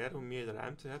je carrière, hoe meer je de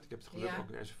ruimte hebt. Ik heb het geluk Ja. ook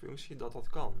in deze functie dat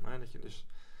kan. Hè? Dat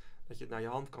je het naar je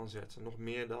hand kan zetten. Nog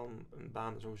meer dan een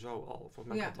baan sowieso al. Volgens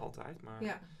mij Ja. kan het altijd. Maar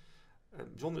Ja.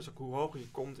 bijzonder is ook hoe hoger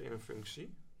je komt in een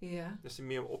functie, Ja. des te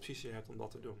meer opties je hebt om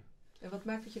dat te doen. En wat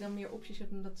maakt dat je dan meer opties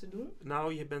hebt om dat te doen?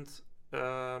 Nou, ik ben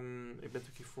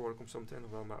natuurlijk hiervoor, ik kom zo meteen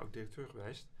nog wel, maar ook directeur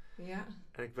geweest. Ja.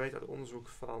 En ik weet uit onderzoek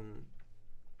van,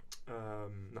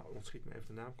 ontschiet me even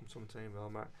de naam, komt zo meteen wel,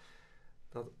 maar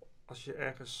dat als je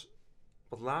ergens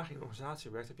wat lager in de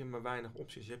organisatie werkt, heb je maar weinig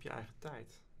opties. Je hebt je eigen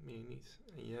tijd, meer niet.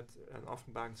 En je hebt een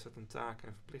afgebakend set aan taken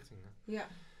en verplichtingen. Ja.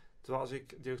 Terwijl als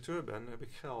ik directeur ben, heb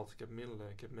ik geld, ik heb middelen,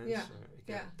 ik heb mensen, ik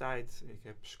heb tijd, ik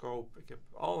heb scope, ik heb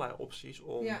allerlei opties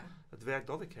om het werk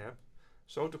dat ik heb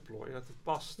zo te plooien dat het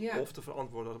past. Ja. Of te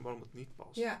verantwoorden waarom het niet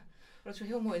past. Ja. Maar dat is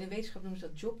wel heel mooi. In de wetenschap noemen ze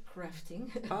dat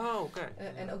jobcrafting. Oké.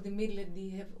 En ook de middelen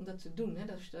die je hebt om dat te doen. Hè.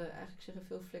 Dat is eigenlijk zeggen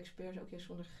veel flexperts ook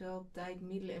zonder geld, tijd,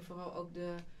 middelen en vooral ook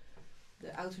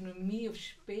de autonomie of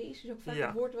space is ook vaak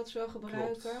het woord wat ze wel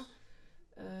gebruiken.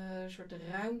 Een soort de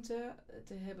ruimte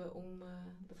te hebben om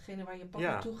datgene waar je pad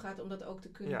naartoe gaat, om dat ook te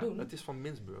kunnen doen. Het is van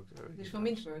Mintzberg. Het is van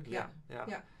Mintzberg, ja.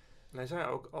 En hij zei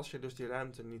ook, als je dus die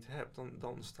ruimte niet hebt, dan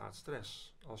ontstaat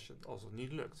stress. Als het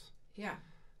niet lukt. Ja.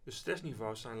 Dus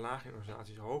stressniveaus zijn laag in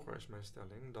organisaties hoger, is mijn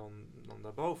stelling, dan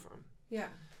daarboven.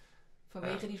 Ja.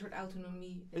 Vanwege die soort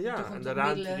autonomie. En de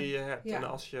ruimte die je hebt. Ja. En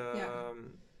als je,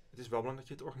 het is wel belangrijk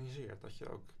dat je het organiseert. Dat je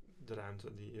ook de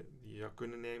ruimte die je zou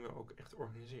kunnen nemen ook echt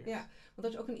organiseert. Ja, want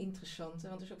dat is ook een interessante.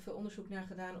 Want er is ook veel onderzoek naar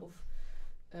gedaan of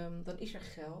dan is er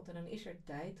geld en dan is er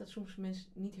tijd. Dat soms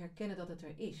mensen niet herkennen dat het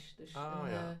er is. Dus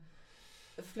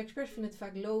Flexpert vinden het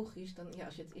vaak logisch.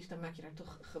 Als het is, dan maak je daar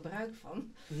toch gebruik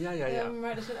van. Ja.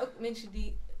 Maar er zijn ook mensen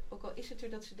die, ook al is het er,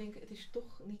 dat ze denken, het is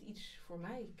toch niet iets voor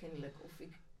mij kennelijk. Of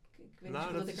ik weet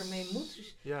niet wat ik ermee moet.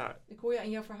 Dus ik hoor je aan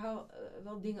jouw verhaal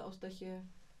wel dingen als dat je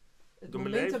het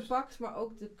momentum pakt, maar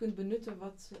ook kunt benutten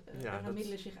wat aan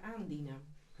middelen zich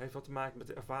aandienen. Heeft wat te maken met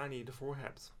de ervaring die je ervoor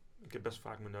hebt. Ik heb best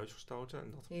vaak mijn neus gestoten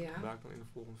en dat gebruik ik dan in de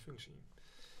volgende functie.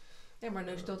 Ja, maar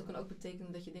neusstoten kan ook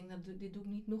betekenen dat je denkt, nou, dit doe ik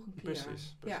niet nog een keer.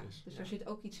 Precies. Ja, dus daar zit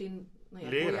ook iets in,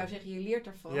 ik hoor jou zeggen, je leert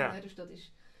ervan. Ja. Hè, dus dat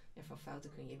is, van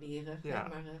fouten kun je leren.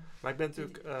 Ja. Hè, maar ik ben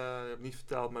natuurlijk, ik heb niet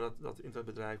verteld, maar dat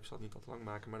internetbedrijf, ik zal het niet al te lang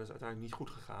maken, maar dat is uiteindelijk niet goed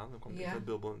gegaan. Dan kwam de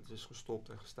internetbubbel en het is gestopt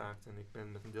en gestaakt en ik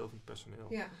ben met een deel van het personeel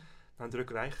naar een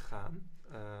drukkerij gegaan.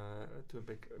 Toen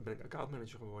ben ik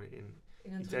accountmanager geworden in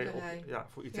een drukkerij.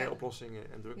 Voor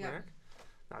IT-oplossingen en drukwerk. Ja.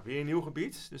 Nou, weer een nieuw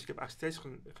gebied. Dus ik heb eigenlijk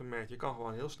steeds gemerkt, je kan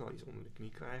gewoon heel snel iets onder de knie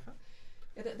krijgen.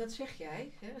 Ja, dat zeg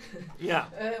jij. Hè? Ja.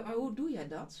 Maar hoe doe jij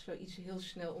dat? Zoiets heel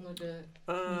snel onder de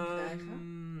knie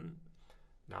krijgen?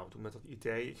 Nou, toen met dat IT,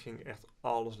 ik ging echt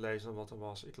alles lezen wat er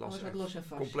was. Ik las echt los en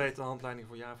vast. Complete handleiding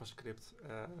voor JavaScript.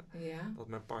 Dat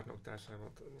mijn partner ook thuis zei,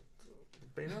 wat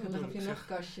ben je nou aan het doen? Heb je nog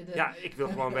kastje? Ja, ik wil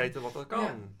gewoon weten wat dat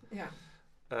kan. Ja.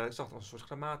 Ik zag dan een soort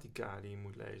grammatica die je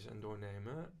moet lezen en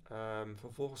doornemen.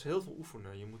 Vervolgens heel veel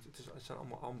oefenen. Het zijn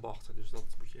allemaal ambachten, dus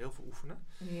dat moet je heel veel oefenen.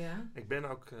 Ja. Ik ben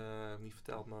ook, niet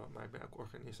verteld, maar ik ben ook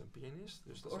organist en pianist.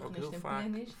 Dus dat is ook heel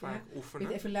vaak oefenen.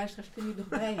 Weet even luisteraars, kun je nog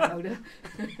bijhouden?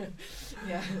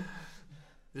 Ja.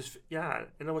 Dus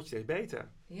en dan word je steeds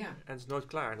beter. Ja. En het is nooit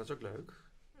klaar, en dat is ook leuk.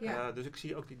 Ja. Dus ik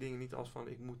zie ook die dingen niet als van,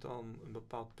 ik moet dan een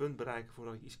bepaald punt bereiken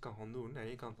voordat ik iets kan gaan doen. Nee,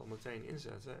 je kan het al meteen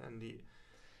inzetten en die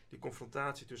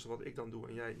confrontatie tussen wat ik dan doe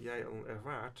en jij dan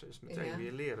ervaart, is meteen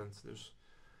weer lerend. Dus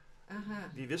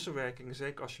die wisselwerking,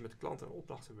 zeker als je met klanten en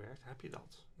opdrachten werkt, heb je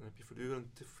dat. Dan heb je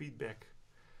voortdurend de feedback.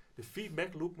 De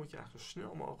feedback loop moet je eigenlijk zo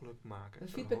snel mogelijk maken.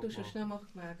 De feedback doe zo snel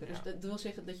mogelijk maken. Ja. Dus dat wil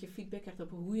zeggen dat je feedback krijgt op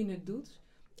hoe je het doet.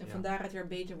 En van daaruit weer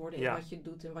beter worden in wat je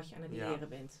doet en wat je aan het leren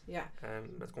bent. Ja.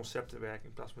 En met concepten werken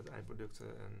in plaats van met eindproducten.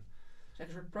 Dus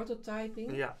een soort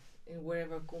prototyping. Ja. In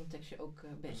whatever context je ook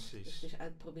bent. Precies. Dus het is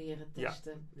uitproberen,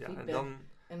 testen, feedback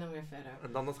en dan weer verder.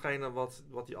 En dan datgene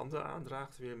wat die andere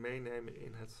aandraagt weer meenemen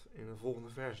in een volgende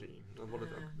versie.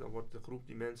 Dan wordt de groep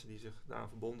die mensen die zich daaraan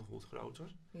verbonden voelt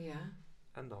groter. Ja.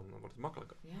 En dan wordt het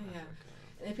makkelijker. Ja.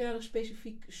 En heb je nou nog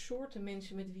specifiek soorten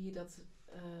mensen met wie je dat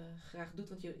graag doet?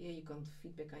 Want je kan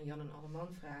feedback aan Jan en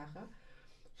Alleman vragen.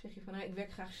 Zeg je van, ik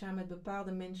werk graag samen met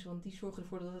bepaalde mensen, want die zorgen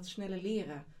ervoor dat het snelle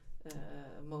leren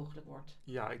mogelijk wordt.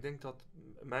 Ja, ik denk dat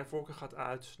mijn voorkeur gaat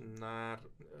uit naar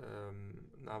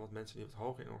wat mensen die wat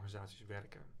hoger in organisaties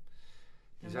werken.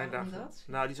 En waarom dat?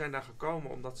 Nou, die zijn daar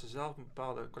gekomen omdat ze zelf een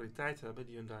bepaalde kwaliteit hebben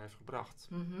die hun daar heeft gebracht.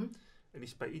 Mm-hmm. En die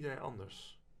is bij iedereen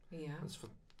anders. Ja.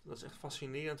 Dat is echt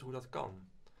fascinerend hoe dat kan.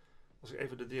 Als ik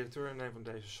even de directeur neem van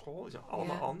deze school, die zijn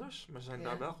allemaal anders, maar ze zijn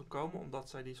daar wel gekomen omdat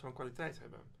zij die zo'n kwaliteit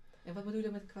hebben. En wat bedoel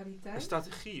je met kwaliteit? Een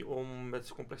strategie om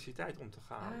met complexiteit om te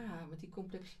gaan. Ah, met die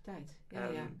complexiteit.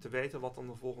 En te weten wat dan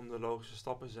de volgende logische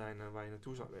stappen zijn waar je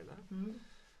naartoe zou willen. Mm-hmm.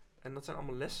 En dat zijn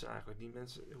allemaal lessen eigenlijk. Die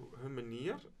mensen, hun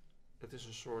manier, het is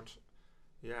een soort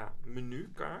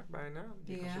menukaart bijna.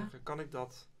 Die kan zeggen, kan ik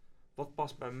dat, wat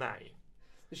past bij mij?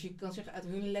 Dus je kan zeggen, uit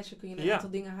hun lessen kun je een aantal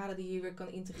dingen halen die je weer kan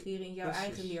integreren in jouw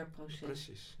eigen leerproces.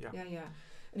 Precies, ja.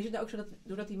 En is het nou ook zo dat,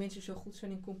 doordat die mensen zo goed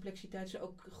zijn in complexiteit, ze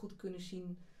ook goed kunnen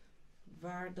zien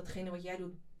waar datgene wat jij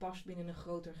doet past binnen een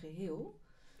groter geheel?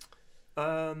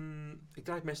 Ik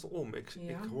draai het meestal om. Ik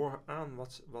hoor aan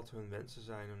wat hun wensen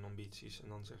zijn, hun ambities. En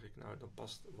dan zeg ik, nou, dan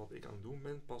past wat ik aan het doen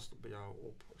ben, past bij jou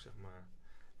op, zeg maar,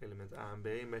 element A en B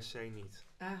en bij C niet.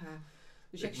 Aha.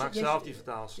 Dus ik maak zelf die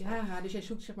vertaalslag. Ja, dus jij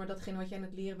zoekt zeg maar datgene wat jij aan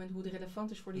het leren bent, hoe het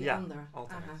relevant is voor die ander.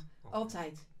 Altijd. Aha.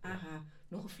 Altijd. Aha.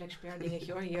 Nog een Flexpert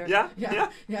dingetje hoor hier.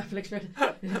 Ja, Flexpert.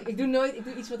 Ik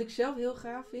doe iets wat ik zelf heel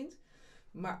gaaf vind,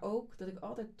 maar ook dat ik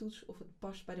altijd toets of het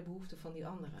past bij de behoeften van die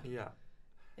anderen. Ja.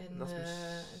 En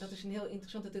dat is een heel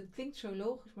interessant. Het klinkt zo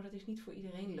logisch, maar dat is niet voor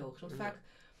iedereen logisch. Want vaak,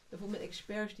 bijvoorbeeld met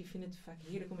experts, die vinden het vaak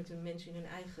heerlijk om met hun mensen in hun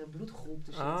eigen bloedgroep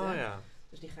te zitten. Oh, ja.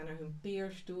 Dus die gaan naar hun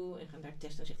peers toe en gaan daar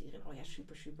testen. En zegt iedereen, oh ja,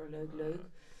 super, super, leuk.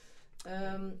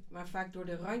 Maar vaak door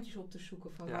de randjes op te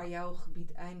zoeken van waar jouw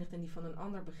gebied eindigt en die van een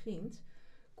ander begint,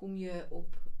 kom je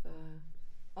op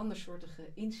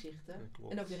andersoortige inzichten.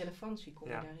 En ook de relevantie kom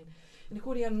je daarin. En ik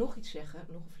hoorde jou nog iets zeggen,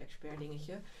 nog een Flexpert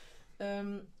dingetje.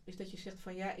 Is dat je zegt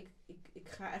van ik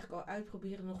ga eigenlijk al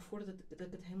uitproberen nog voordat dat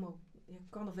ik het helemaal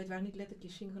kan of weet waar niet letterlijk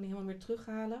je zin kan niet helemaal meer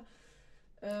terughalen.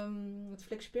 Het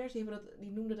Flexperts die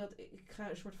noemden dat ik ga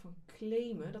een soort van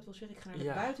claimen. Dat wil zeggen, ik ga naar de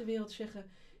buitenwereld zeggen,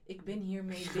 ik ben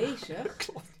hiermee bezig.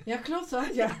 Klopt. Ja, klopt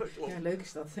dat? Ja, klopt. Ja, leuk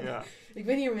is dat. Ja. Ik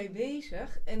ben hiermee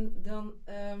bezig. En dan,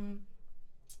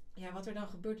 wat er dan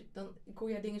gebeurt, ik hoor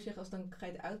jij dingen zeggen als dan ga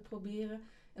je het uitproberen.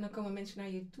 En dan komen mensen naar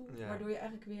je toe, waardoor je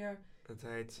eigenlijk weer... Het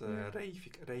heet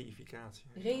reificatie.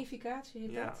 Reificatie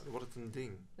heet dat? Ja, dan wordt het een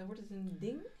ding. Dan wordt het een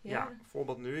ding? Ja,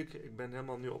 bijvoorbeeld nu, ik ben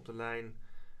helemaal nu op de lijn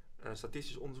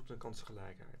statistisch onderzoek naar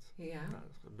kansengelijkheid. Ja. Nou,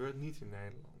 dat gebeurt niet in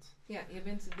Nederland. Ja,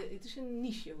 het is een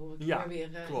niche hoor ik maar weer.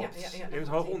 Klopt. In het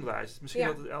hoger onderwijs. Misschien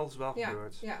dat het elders wel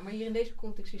gebeurt. Ja, maar hier in deze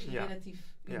context is het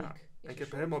relatief uniek. Ja. Ik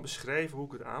heb helemaal beschreven hoe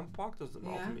ik het aanpak. Dat is een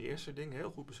van mijn eerste dingen.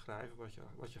 Heel goed beschrijven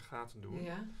wat je gaat doen.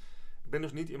 Ja. Ik ben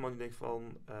dus niet iemand die denkt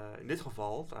van, in dit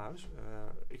geval trouwens,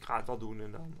 ik ga het wel doen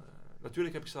en dan...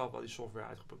 natuurlijk heb ik zelf wel die software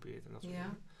uitgeprobeerd en dat soort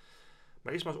dingen.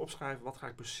 Maar eerst maar eens opschrijven, wat ga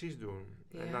ik precies doen?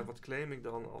 En wat claim ik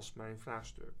dan als mijn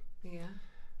vraagstuk? Ja.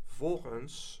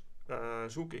 Vervolgens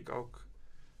zoek ik ook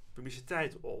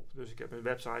publiciteit op. Dus ik heb een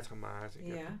website gemaakt,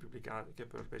 ik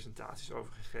heb er presentaties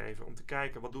over gegeven om te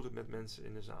kijken, wat doet het met mensen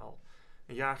in de zaal?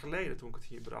 Een jaar geleden, toen ik het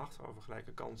hier bracht, over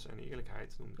gelijke kansen en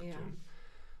eerlijkheid, noemde ik het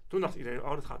toen dacht iedereen,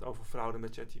 dat gaat over fraude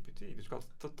met ChatGPT. Dus ik had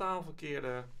totaal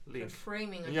verkeerde link. Een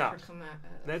framing soort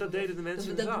gemaakt. Nee, dat deden de mensen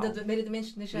in de zaal. Dat deden de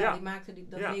mensen in de zaal, die maakten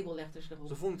dat label legden ze erop.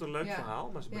 Ze vonden het een leuk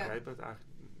verhaal, maar ze begrepen het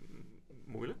eigenlijk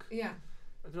moeilijk. Ja.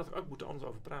 En toen dacht ik, ik moet er anders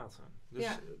over praten.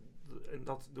 Dus, en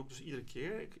dat doe ik dus iedere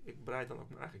keer. Ik breid dan ook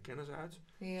mijn eigen kennis uit.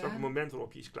 Het is ook een moment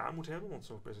waarop je iets klaar moet hebben, want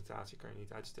zo'n presentatie kan je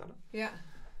niet uitstellen. Ja.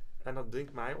 En dat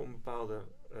dringt mij om bepaalde,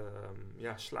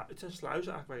 het zijn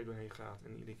sluizen eigenlijk waar je doorheen gaat.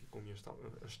 En iedere keer kom je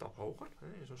een stap hoger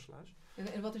in zo'n sluis.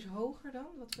 En wat is hoger dan?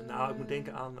 Ik moet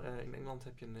denken aan, in Engeland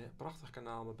heb je een prachtig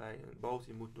kanaal waarbij een boot,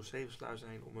 je moet door 7 sluizen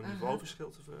heen om een niveauverschil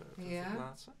te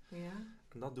verplaatsen. Ja.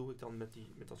 En dat doe ik dan met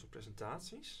dat soort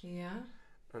presentaties. Ja.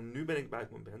 En nu ben ik bij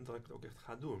het moment dat ik het ook echt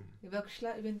ga doen. Welke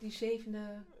sluis, bent die 7e?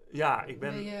 Ja,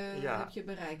 heb je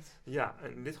bereikt? Ja,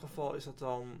 en in dit geval is dat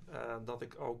dan dat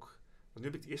ik ook... Want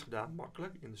nu heb ik het eerst gedaan,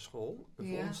 makkelijk, in de school. De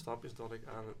volgende stap is dat ik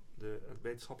aan het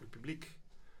wetenschappelijk publiek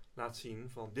laat zien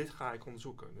van dit ga ik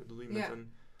onderzoeken. Dat doe je met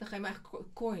een... Dan ga je hem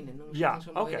eigenlijk coinen noemen ze dan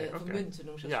zo mooi. Of munten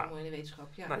noemen ze dat zo mooi in de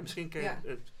wetenschap. Ja. Nou, misschien ken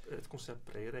je het concept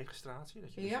pre-registratie.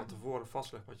 Dat je dus van tevoren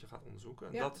vastlegt wat je gaat onderzoeken.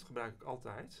 En dat gebruik ik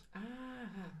altijd.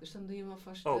 Dus dan doe je hem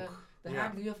alvast... de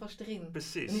haak doe je alvast erin.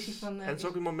 Precies. En het is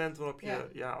ook een moment waarop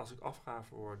je... als ik afga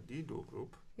voor die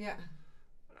doelgroep...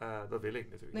 dat wil ik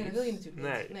natuurlijk niet. Nee, dat wil je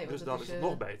natuurlijk niet. Nee, dus dan is het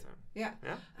nog beter. Ja.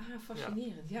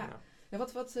 Fascinerend. Ja. Nou,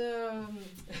 dat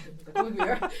doe ik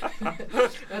weer.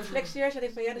 Het Flexpert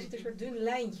zei van er zit een soort dun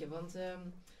lijntje. Want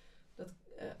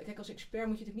kijk, als expert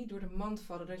moet je natuurlijk niet door de mand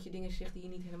vallen dat je dingen zegt die je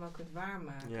niet helemaal kunt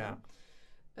waarmaken. Ja.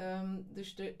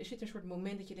 Dus er zit een soort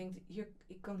moment dat je denkt,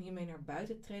 ik kan hiermee naar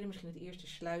buiten treden. Misschien het eerste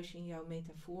sluisje in jouw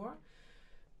metafoor.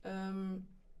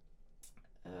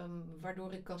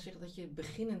 Waardoor ik kan zeggen dat je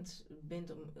beginnend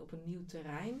bent op een nieuw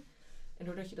terrein. En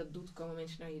doordat je dat doet, komen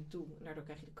mensen naar je toe. En daardoor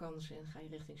krijg je de kansen en ga je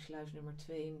richting sluis nummer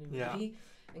 2 en nummer 3.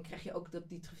 En krijg je ook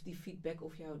die feedback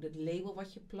of dat label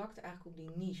wat je plakt, eigenlijk op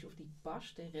die niche of die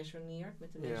past en resoneert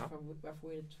met de mensen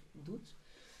waarvoor je het doet.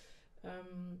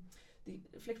 Die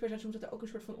Flexpert noemt dat er ook een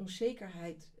soort van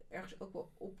onzekerheid ergens ook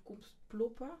wel op komt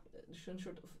ploppen. Dus een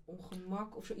soort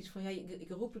ongemak of zoiets van, ik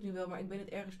roep het nu wel, maar ik ben het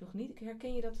ergens nog niet.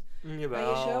 Herken je dat bij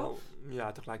jezelf?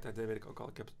 Ja, tegelijkertijd weet ik ook al,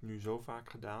 ik heb het nu zo vaak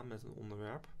gedaan met een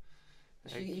onderwerp.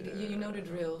 Dus you know the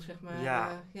drill, zeg maar.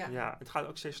 Ja, het gaat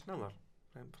ook steeds sneller,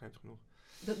 vreemd genoeg.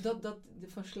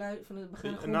 Van de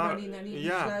begaande grond naar die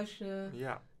sluis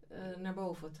naar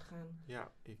boven te gaan.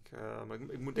 Ja, maar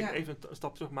ik moet denk even een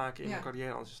stap terug maken in mijn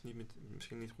carrière, anders is het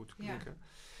misschien niet goed te klinken.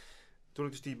 Toen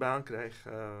ik dus die baan kreeg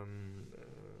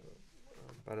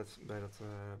bij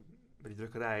die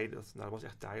drukkerij, dat was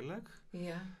echt tijdelijk.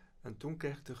 Ja. En toen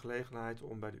kreeg ik de gelegenheid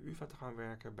om bij de UvA te gaan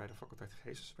werken, bij de faculteit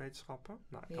Geesteswetenschappen.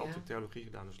 Nou, ik had natuurlijk theologie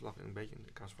gedaan, dus het lag een beetje in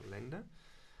de kaas verlengde.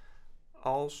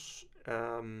 Als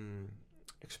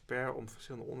expert om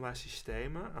verschillende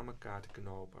onderwijssystemen aan elkaar te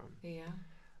knopen. Ja.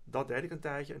 Dat deed ik een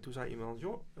tijdje en toen zei iemand,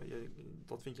 joh,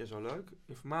 dat vind jij zo leuk.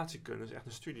 Informatiekunde is echt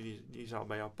een studie die zou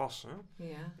bij jou passen.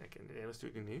 Ja. Ik ken de hele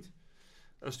studie niet.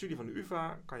 Een studie van de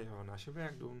UvA kan je gewoon naast je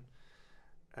werk doen.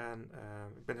 En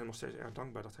ik ben hem nog steeds erg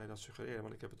dankbaar dat hij dat suggereerde,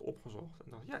 want ik heb het opgezocht. En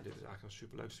dacht, dit is eigenlijk een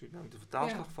superleuke studie. Namelijk de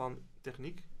vertaalslag van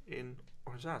techniek in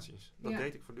organisaties. Dat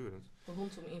deed ik voortdurend.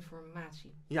 Rondom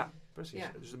informatie. Ja, precies.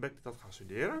 Ja. Dus dan ben ik dat gaan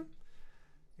studeren.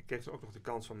 Ik kreeg toen ook nog de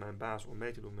kans van mijn baas om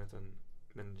mee te doen met een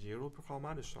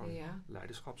managerial-programma, dus zo'n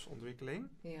leiderschapsontwikkeling.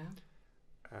 Ja.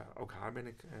 Ook haar ben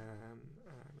ik,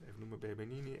 even noemen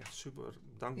Benini, echt super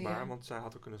dankbaar, want zij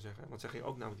had ook kunnen zeggen, want zij ging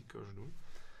ook namelijk die cursus doen.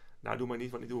 Nou, doe maar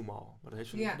niet, want ik doe hem al. Maar dat heeft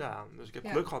ze niet gedaan. Dus ik heb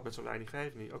geluk gehad met zo'n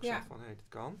leidinggevende die ook zegt van, dit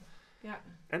kan. Ja.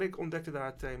 En ik ontdekte daar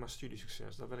het thema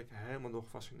studiesucces. Daar werd ik helemaal door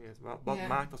gefascineerd. Wat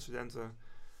maakt dat studenten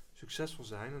succesvol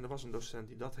zijn? En er was een docent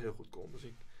die dat heel goed kon. Dus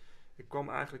ik kwam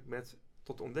eigenlijk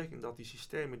tot de ontdekking dat die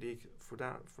systemen die ik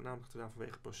voornamelijk gedaan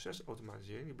vanwege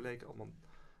procesautomatisering, die bleken allemaal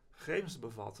gegevens te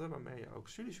bevatten waarmee je ook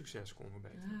studiesucces kon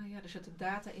verbeteren. Er zat de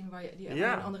data in waar je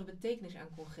een andere betekenis aan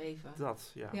kon geven.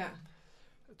 Dat.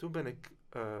 Toen ben ik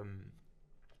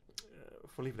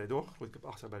van lieverlee doorgegroeid. Ik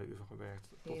heb 8 jaar bij de UvA gewerkt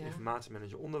tot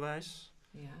informatiemanager onderwijs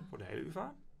voor de hele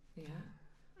UvA. Ja.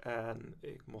 En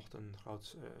ik mocht een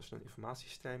groot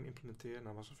informatiesysteem implementeren.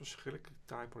 Dat was een verschrikkelijk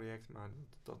taai project, maar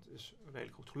dat is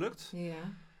redelijk goed gelukt.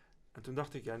 Ja. En toen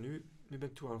dacht ik, nu ben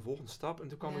ik toe aan de volgende stap. En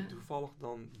toen kwam ik toevallig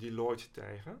dan Deloitte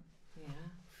tegen. Ja.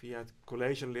 Via het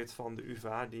collegelid van de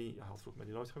UvA, die had vroeger met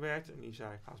Deloitte gewerkt. En die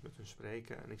zei, ik ga eens met hun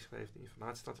spreken. En ik schreef de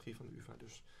informatiestrategie van de UvA.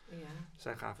 Dus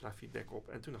zij gaven daar feedback op.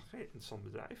 En toen dacht ik, interessant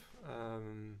bedrijf.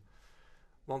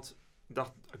 Want ik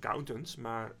dacht accountants,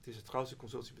 maar het is het grootste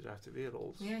consultiebedrijf ter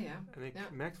wereld. Ja. En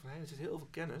ik merkte van, er zit heel veel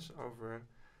kennis over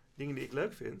dingen die ik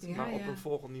leuk vind, maar op een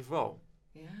volgend niveau.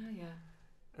 Ja.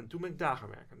 En toen ben ik daar gaan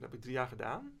werken. Dat heb ik 3 jaar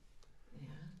gedaan. Ja.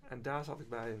 En daar zat ik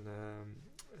bij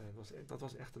dat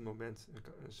was echt een moment,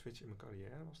 een switch in mijn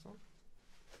carrière was dat.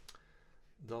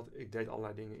 Dat ik deed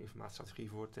allerlei dingen, informatiestrategie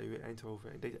voor TU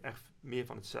Eindhoven. Ik deed echt meer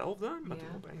van hetzelfde, maar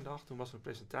toen op één dag, toen was er een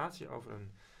presentatie over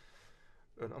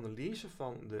een analyse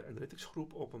van de analytics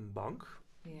groep op een bank,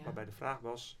 waarbij de vraag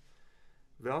was,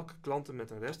 welke klanten met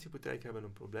een resthypotheek hebben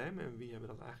een probleem en wie hebben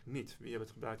dat eigenlijk niet? Wie hebben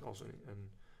het gebruikt als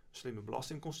een slimme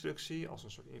belastingconstructie, als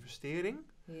een soort investering?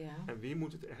 Ja. En wie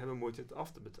moet het hebben moeite het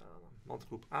af te betalen? Want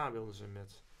groep A wilden ze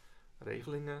met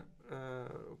regelingen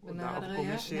daarover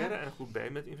communiceren en groep B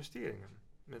met investeringen.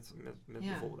 Met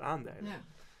bijvoorbeeld aandelen. Ja.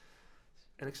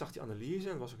 En ik zag die analyse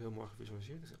en dat was ook heel mooi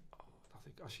gevisualiseerd. Ik dacht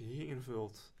ik, als je hier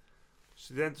invult,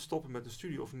 studenten stoppen met een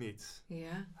studie of niet,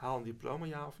 haal een diploma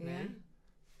ja of nee,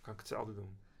 kan ik hetzelfde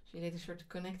doen. Dus je deed een soort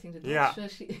connecting the dots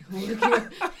sessie.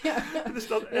 Dus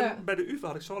en bij de UvA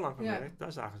had ik zo lang gewerkt,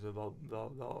 daar zagen ze wel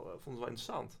vonden ze wel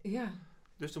interessant. Ja.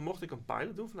 Dus toen mocht ik een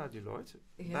pilot doen vanuit Deloitte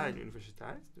bij de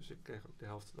universiteit. Dus ik kreeg ook de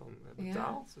helft dan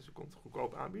betaald. Dus ik kon het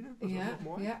goedkoop aanbieden. Dat was ook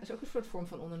mooi. Ja, dat is ook een soort vorm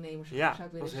van ondernemerschap. Ja,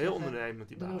 dat was heel ondernemend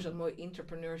die baan. Dan noemen ze dat mooi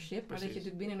entrepreneurship. Maar dat je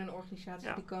natuurlijk binnen een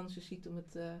organisatie die kansen ziet om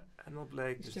het en dat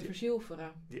bleek dus te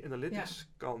verzilveren. Die analytics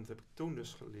kant heb ik toen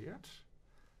dus geleerd.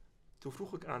 Toen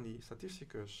vroeg ik aan die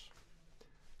statisticus,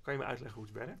 kan je me uitleggen hoe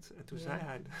het werkt? En toen zei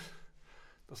hij,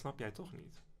 dat snap jij toch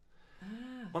niet.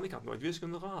 Want ik had nooit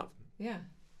wiskunde gehad. Ja.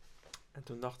 En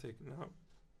toen dacht ik,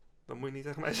 dat moet je niet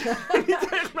tegen mij zeggen. Niet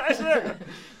tegen mij zeggen.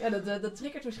 Ja, dat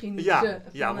triggert misschien niet.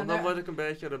 Ja, want dan word ik een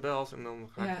beetje rebels en dan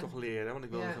ga ik het toch leren, want ik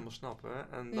wil het helemaal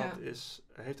snappen. En dat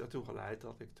heeft ertoe geleid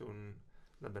dat ik toen,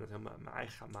 dan ben ik helemaal mijn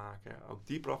eigen gaan maken. Ook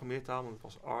die programmeertaal, want het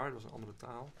was R, dat was een andere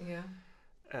taal. Ja.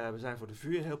 We zijn voor de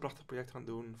VU een heel prachtig project gaan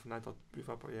doen, vanuit dat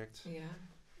PUVA-project. Ja.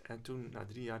 En toen, na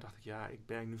 3 jaar, dacht ik, ik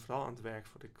ben nu vooral aan het werk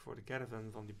voor de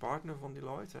caravan van die partner van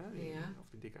Deloitte, of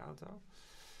die dikke auto.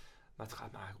 Maar het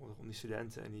gaat me eigenlijk om die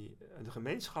studenten en de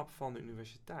gemeenschap van de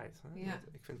universiteit. Hè. Ja.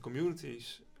 Ik vind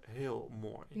communities heel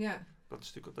mooi. Ja. Dat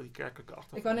is natuurlijk die kerkelijke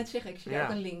achtergrond. Ik wou net zeggen, ik zie daar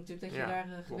ook een link natuurlijk, dat je daar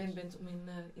klopt. gewend bent om in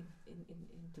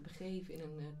te begeven in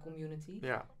een community.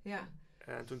 Ja. Ja.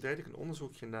 En toen deed ik een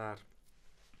onderzoekje naar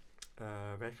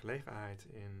werkgelegenheid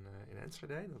in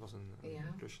Enschede. Dat was een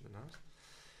klusje daarnaast.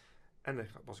 En dan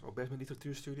was ik ook bezig met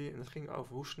literatuurstudie. En het ging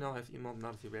over hoe snel heeft iemand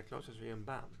nadat hij werkloos is weer een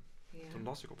baan. Ja. Toen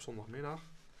las ik op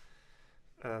zondagmiddag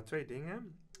 2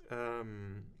 dingen.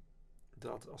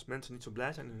 Dat als mensen niet zo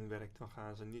blij zijn in hun werk, dan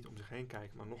gaan ze niet om zich heen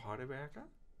kijken, maar nog harder werken.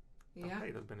 Ja.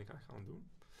 Oké, dat ben ik eigenlijk aan het doen.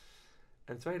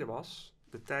 En het tweede was,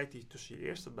 de tijd die tussen je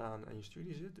eerste baan en je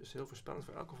studie zit, is heel voorspellend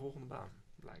voor elke volgende baan,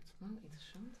 blijkt. Oh,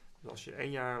 interessant. Dus als je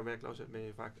 1 jaar werkloos bent, ben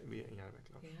je vaak weer 1 jaar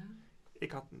werkloos.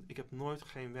 Ja. Ik heb nooit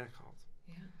geen werk gehad.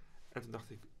 Ja. En toen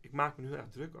dacht ik maak me nu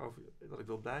echt druk over dat ik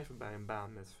wil blijven bij een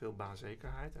baan met veel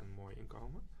baanzekerheid en een mooi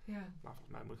inkomen. Ja. Maar volgens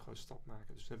mij moet ik gewoon een stap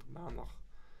maken. Dus toen heb ik maandag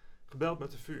gebeld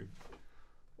met de VU.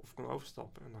 Of ik kon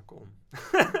overstappen en dat kon.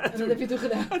 En dat heb je toen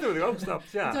gedaan? En toen ben ik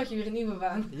overgestapt, ja. Toen had je weer een nieuwe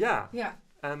baan. Ja. Ja.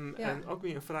 En ook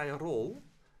weer een vrije rol.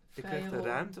 Ik kreeg de rol.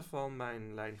 ruimte van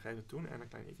mijn leidinggever toen, en een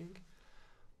klein Ikink,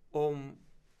 om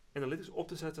analytics op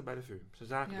te zetten bij de VU. Ze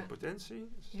zagen de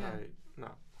potentie. Ze zei,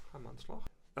 nou, ga maar aan de slag.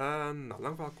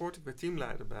 Lang verhaal kort, ik werd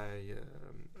teamleider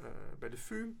bij de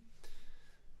VU.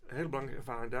 Een hele belangrijke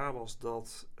ervaring daar was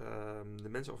dat de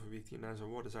mensen over wie ik teamleider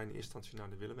zou worden, zijn in eerste instantie, nou,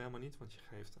 dat willen we helemaal niet, want je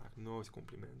geeft eigenlijk nooit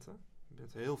complimenten. Je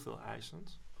bent heel veel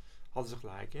eisend. Hadden ze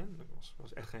gelijk in. Dat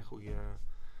was echt geen goede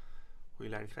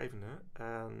leidinggevende.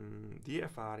 Die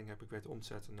ervaring heb ik weten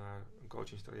omzetten naar een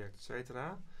coachingstraject, et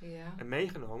cetera. Ja. En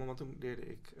meegenomen, want toen leerde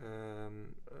ik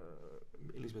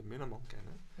Elisabeth Minnerman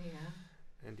kennen. Ja.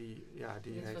 En die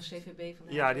Dit was CVB van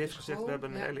de die heeft gezegd, school. we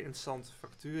hebben een hele interessante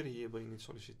vacature hier, wil je niet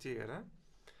solliciteren?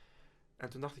 En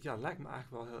toen dacht ik, het lijkt me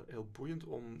eigenlijk wel heel boeiend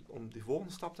om die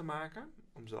volgende stap te maken.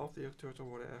 Om zelf directeur te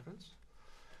worden ergens.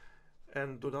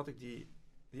 En doordat ik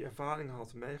die ervaring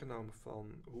had meegenomen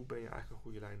van hoe ben je eigenlijk een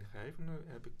goede leidinggevende,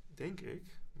 heb ik, denk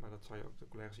ik, maar dat zou je ook de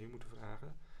collega's hier moeten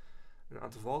vragen, een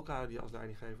aantal valkuilen die je als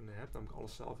leidinggevende hebt, namelijk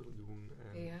alles zelf willen doen.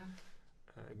 En,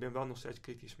 ik ben wel nog steeds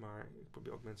kritisch, maar ik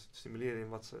probeer ook mensen te stimuleren in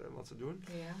wat ze doen.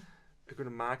 Ja.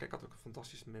 Kunnen maken. Ik had ook een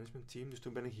fantastisch managementteam, dus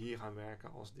toen ben ik hier gaan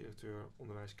werken als directeur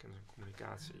onderwijs, kennis en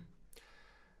communicatie.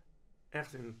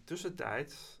 Echt in de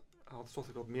tussentijd zocht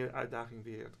ik wat meer uitdaging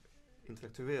weer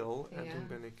intellectueel. En toen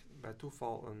ben ik bij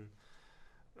toeval een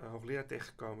hoogleraar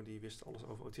tegengekomen die wist alles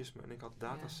over autisme. En ik had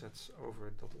datasets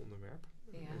over dat onderwerp,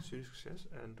 mijn studiesucces.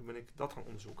 En toen ben ik dat gaan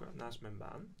onderzoeken naast mijn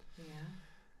baan. Ja.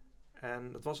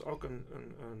 En het was ook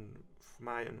voor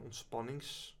mij een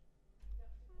ontspannings...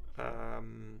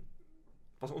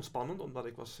 Het was ontspannend, omdat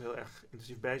ik was heel erg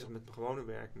intensief bezig met mijn gewone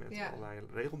werk, met allerlei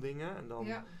regeldingen. En dan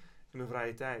in mijn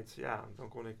vrije tijd, dan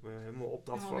kon ik me helemaal op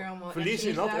dat verliezen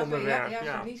in dat onderwerp.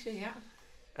 Verliezen, ja.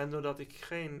 En doordat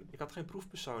ik had geen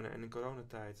proefpersonen en in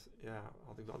coronatijd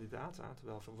had ik wel die data.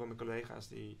 Terwijl veel van mijn collega's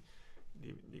die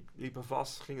liepen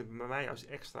vast, ging het bij mij juist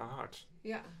extra hard.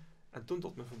 Ja. En toen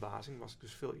tot mijn verbazing was ik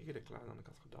dus veel eerder klaar dan ik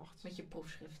had gedacht. Met je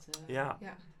proefschrift. Ja.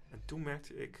 En toen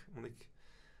merkte ik, want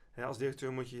als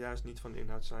directeur moet je juist niet van de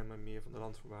inhoud zijn, maar meer van de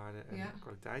randvoorwaarden en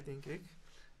kwaliteit, denk ik.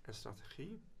 En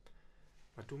strategie.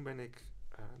 Maar toen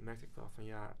merkte ik wel van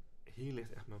hier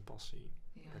ligt echt mijn passie.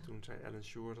 Ja. En toen zei Ellen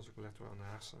Sjoerd, dat is ook een lector aan de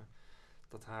Haagse,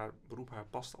 dat haar beroep haar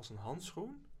past als een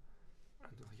handschoen. En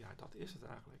toen dacht ik, dat is het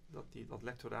eigenlijk. Dat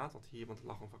lectoraat, want er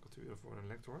lag een vacature voor een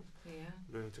lector.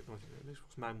 Learning Technology, dus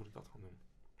volgens mij moet ik dat gaan doen.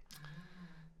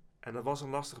 En dat was een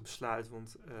lastig besluit,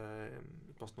 want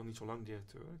ik was nog niet zo lang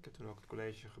directeur. Ik heb toen ook het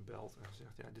college gebeld en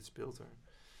gezegd, dit speelt er.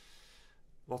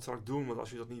 Wat zal ik doen? Want als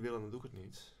jullie dat niet willen, dan doe ik het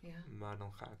niet. Ja. Maar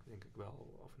dan ga ik denk ik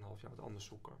wel over een half jaar wat anders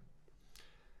zoeken.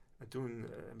 En toen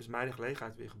hebben ze mij de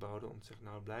gelegenheid weer geboden om te zeggen,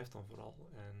 nou blijf dan vooral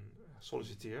en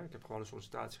solliciteer. Ik heb gewoon een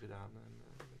sollicitatie gedaan en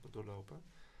ik heb doorlopen.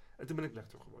 En toen ben ik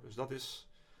lector geworden. Dus dat is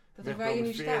waar je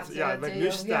nu staat. Ja, waar ik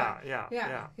nu sta.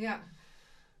 Ja.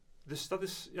 Dus dat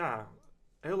is een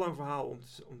heel lang verhaal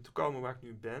om te komen waar ik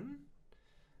nu ben.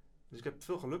 Dus ik heb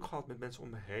veel geluk gehad met mensen om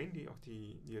me heen die ook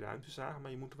die ruimte zagen,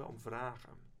 maar je moet er wel om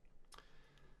vragen.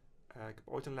 Ik heb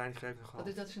ooit een leidinggevende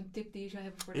gehad. Dat is een tip die je zou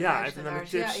hebben voor de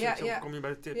luisteraars. Even naar de tips. Zo kom je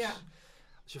bij de tips. Ja.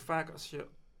 Als je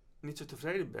niet zo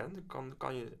tevreden bent,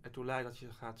 kan je ertoe leiden dat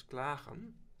je gaat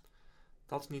klagen.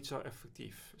 Dat is niet zo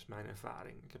effectief, is mijn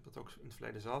ervaring. Ik heb dat ook in het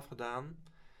verleden zelf gedaan.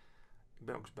 Ik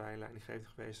ben ook eens bij een leidinggevende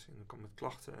geweest en ik kwam met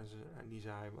klachten en die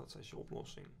zei, wat is je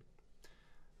oplossing?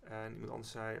 En iemand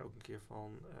anders zei ook een keer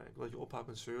van, ik wil dat je ophoudt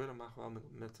met zeuren, maar gewoon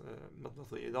met wat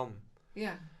wil je dan?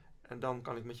 Ja. En dan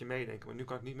kan ik met je meedenken, maar nu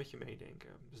kan ik niet met je meedenken.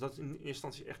 Dus dat is in eerste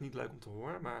instantie echt niet leuk om te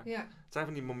horen, maar het zijn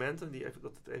van die momenten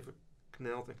dat het even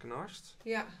knelt en knarst.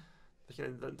 Ja.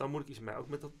 Dan moet ik iets mee. Ook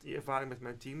met die ervaring met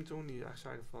mijn team toen, die eigenlijk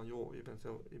zeiden van, joh, je bent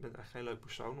eigenlijk geen leuk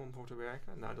persoon om voor te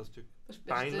werken. Nou, dat is natuurlijk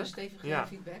pijnlijk. Dat is best stevige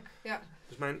feedback. Ja.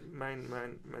 Dus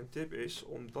mijn tip is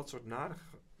om dat soort nare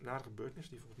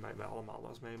gebeurtenissen, die volgens mij wij allemaal wel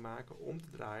eens meemaken, om te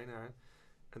draaien naar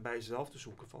en bij jezelf te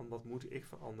zoeken van, wat moet ik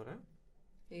veranderen?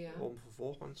 Ja. Om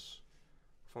vervolgens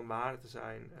van waarde te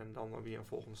zijn en dan weer een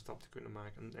volgende stap te kunnen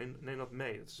maken. En neem dat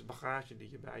mee. Dat is een bagage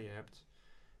die je bij je hebt.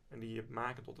 En die je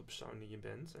maken tot de persoon die je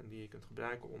bent. En die je kunt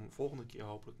gebruiken om de volgende keer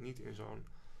hopelijk niet in zo'n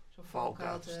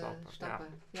valkuil te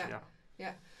stappen.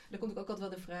 Ja. Er komt ook altijd wel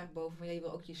de vraag boven van, je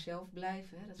wil ook jezelf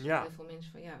blijven. Hè? Dat zijn heel veel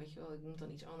mensen van, weet je wel, ik moet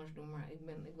dan iets anders doen, maar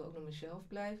ik wil ook nog mezelf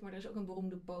blijven. Maar er is ook een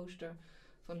beroemde poster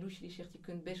van Loesje die zegt, je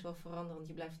kunt best wel veranderen, want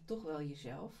je blijft toch wel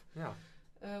jezelf. Ja.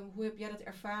 Hoe heb jij dat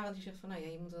ervaren? Want je zegt van,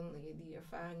 je moet dan die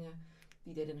ervaringen,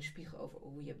 die deden een spiegel over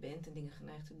hoe je bent en dingen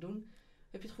geneigd te doen.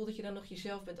 Heb je het gevoel dat je dan nog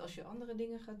jezelf bent als je andere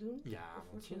dingen gaat doen? Ja,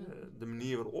 want de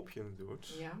manier waarop je het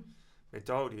doet,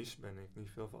 methodisch ben ik niet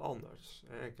veel veranderd.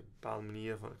 Ik heb bepaalde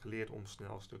manieren van geleerd om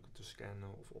snel stukken te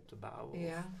scannen of op te bouwen.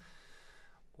 Ja.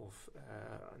 Of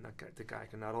te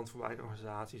kijken naar randvoorwaardige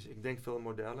organisaties. Ik denk veel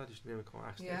modellen, dus die neem ik gewoon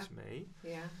eigenlijk steeds mee.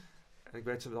 Ja. En ik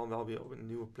weet ze dan wel weer op een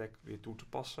nieuwe plek weer toe te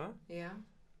passen. Ja.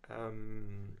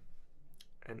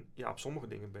 En op sommige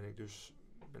dingen ben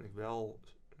ik wel,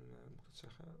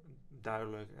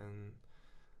 duidelijk en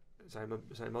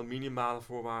zijn wel minimale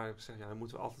voorwaarden. Ik zeg, daar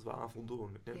moeten we altijd wel aan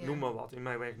voldoen. Noem maar wat. In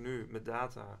mijn werk nu met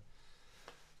data.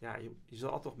 Ja, je zal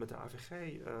altijd met de AVG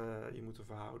je moeten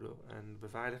verhouden. En de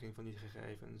beveiliging van die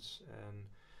gegevens. En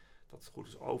dat het goed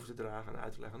is over te dragen en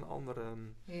uit te leggen aan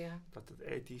anderen. Ja. Dat het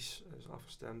ethisch is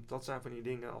afgestemd. Dat zijn van die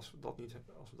dingen, als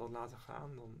we dat laten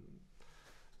gaan,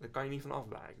 dan kan je niet van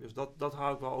afwijken. Dus dat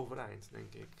hou ik wel overeind,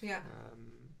 denk ik. Ja.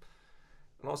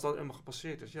 En als dat helemaal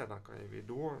gepasseerd is, dan kan je weer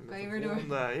door. Kan je weer door.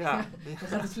 Dan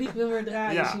gaat het vliegwiel weer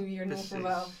draaien, zien we hier nog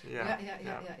verbaal. Ja,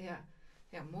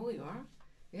 Ja, mooi hoor.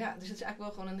 Ja, dus het is eigenlijk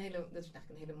wel gewoon een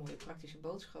hele mooie praktische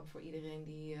boodschap voor iedereen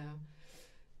die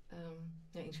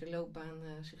in zijn loopbaan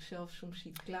zichzelf soms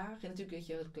ziet klagen. En natuurlijk weet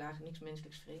je, het klagen niks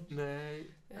menselijks vreemds.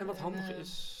 Nee, en wat handig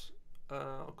is,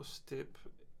 ook als tip,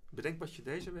 bedenk wat je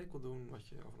deze week wil doen, wat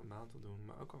je over een maand wil doen,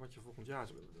 maar ook al wat je volgend jaar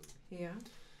zou willen doen. Ja.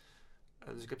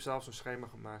 Dus ik heb zelf zo'n schema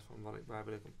gemaakt van waar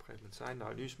wil ik op een gegeven moment zijn.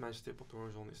 Nou, nu is mijn stip op de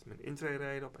horizon is mijn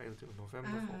intree-reden op 21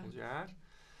 november volgend jaar.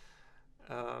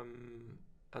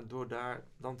 En door daar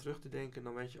dan terug te denken,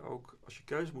 dan weet je ook, als je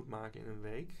keuze moet maken in een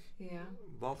week,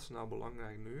 wat is nou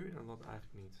belangrijk nu en wat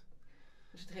eigenlijk niet.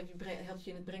 Dus het helpt je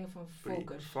in het brengen van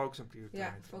focus. Focus en prioriteit.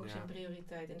 Ja, focus en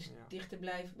prioriteit. En dus dichter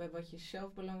blijven bij wat je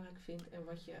zelf belangrijk vindt en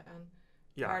wat je aan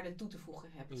waarde toe te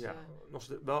voegen hebt. Ja, nog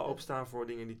wel openstaan voor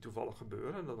dingen die toevallig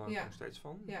gebeuren, daar hou ik nog steeds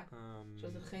van. Ja,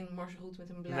 zodat het geen marsroute met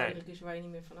een blauwdruk is waar je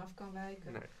niet meer vanaf kan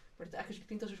wijken. Nee. Maar het eigenlijk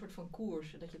klinkt als een soort van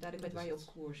koers, dat je duidelijk weet waar je op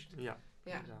koerst. Ja,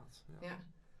 inderdaad. Ja.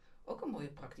 Ook een mooie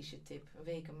praktische tip, een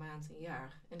week, een maand, een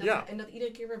jaar. En dat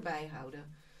iedere keer weer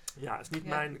bijhouden. Ja, het is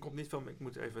niet komt niet van, ik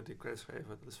moet even de credits geven,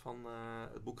 dat is van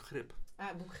het boek Grip.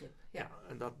 Ah, boek Grip, ja.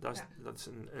 En dat is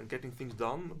een Getting Things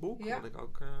Done boek, wat ik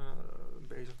ook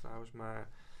bezig trouwens, maar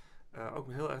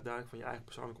ook heel erg duidelijk van je eigen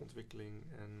persoonlijke ontwikkeling.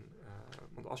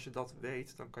 Want als je dat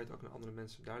weet, dan kan je het ook naar andere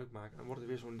mensen duidelijk maken. En dan wordt het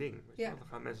weer zo'n ding. Weet je? Dan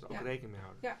gaan mensen er ook rekening mee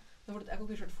houden. Ja, dan wordt het eigenlijk ook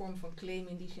weer een soort vorm van claim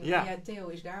in die zin. Theo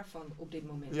is daarvan op dit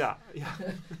moment. Ja.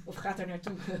 Of gaat er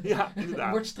naartoe. Ja,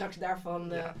 inderdaad. Wordt straks daarvan.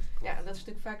 Dat is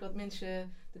natuurlijk vaak wat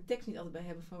mensen de tekst niet altijd bij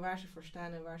hebben van waar ze voor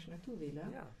staan en waar ze naartoe willen.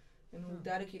 Ja. En hoe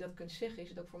duidelijk je dat kunt zeggen, is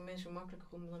het ook voor mensen makkelijker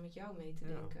om dan met jou mee te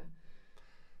denken.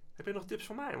 Heb je nog tips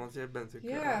voor mij? Want jij bent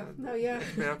natuurlijk...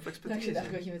 Ik zit eigenlijk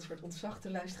een beetje met een soort ontzag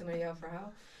te luisteren naar jouw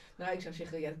verhaal. Nou, ik zou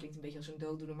zeggen, dat klinkt een beetje als een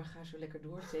dooddoener, maar ga zo lekker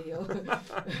door, Theo.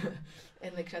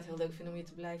 En ik zou het heel leuk vinden om je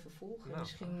te blijven volgen.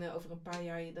 Misschien over een paar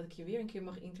jaar dat ik je weer een keer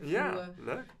mag interviewen.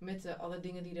 Leuk. Met alle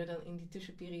dingen die er dan in die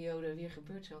tussenperiode weer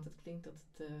gebeurd zijn. Want het klinkt dat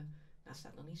het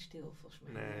staat nog niet stil, volgens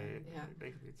mij. Nee, ik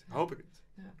denk het niet. Hoop ik niet.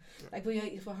 Ja. Nou, ik wil je in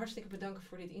ieder geval hartstikke bedanken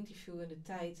voor dit interview en de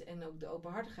tijd. En ook de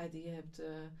openhartigheid die je hebt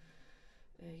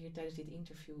hier tijdens dit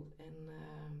interview.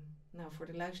 En voor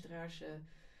de luisteraars...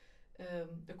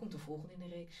 er komt een volgende in de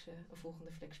reeks, een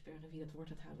volgende Flexpert. En wie dat wordt,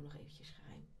 dat houden we nog eventjes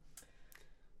geheim.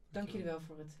 Dank jullie wel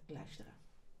voor het luisteren.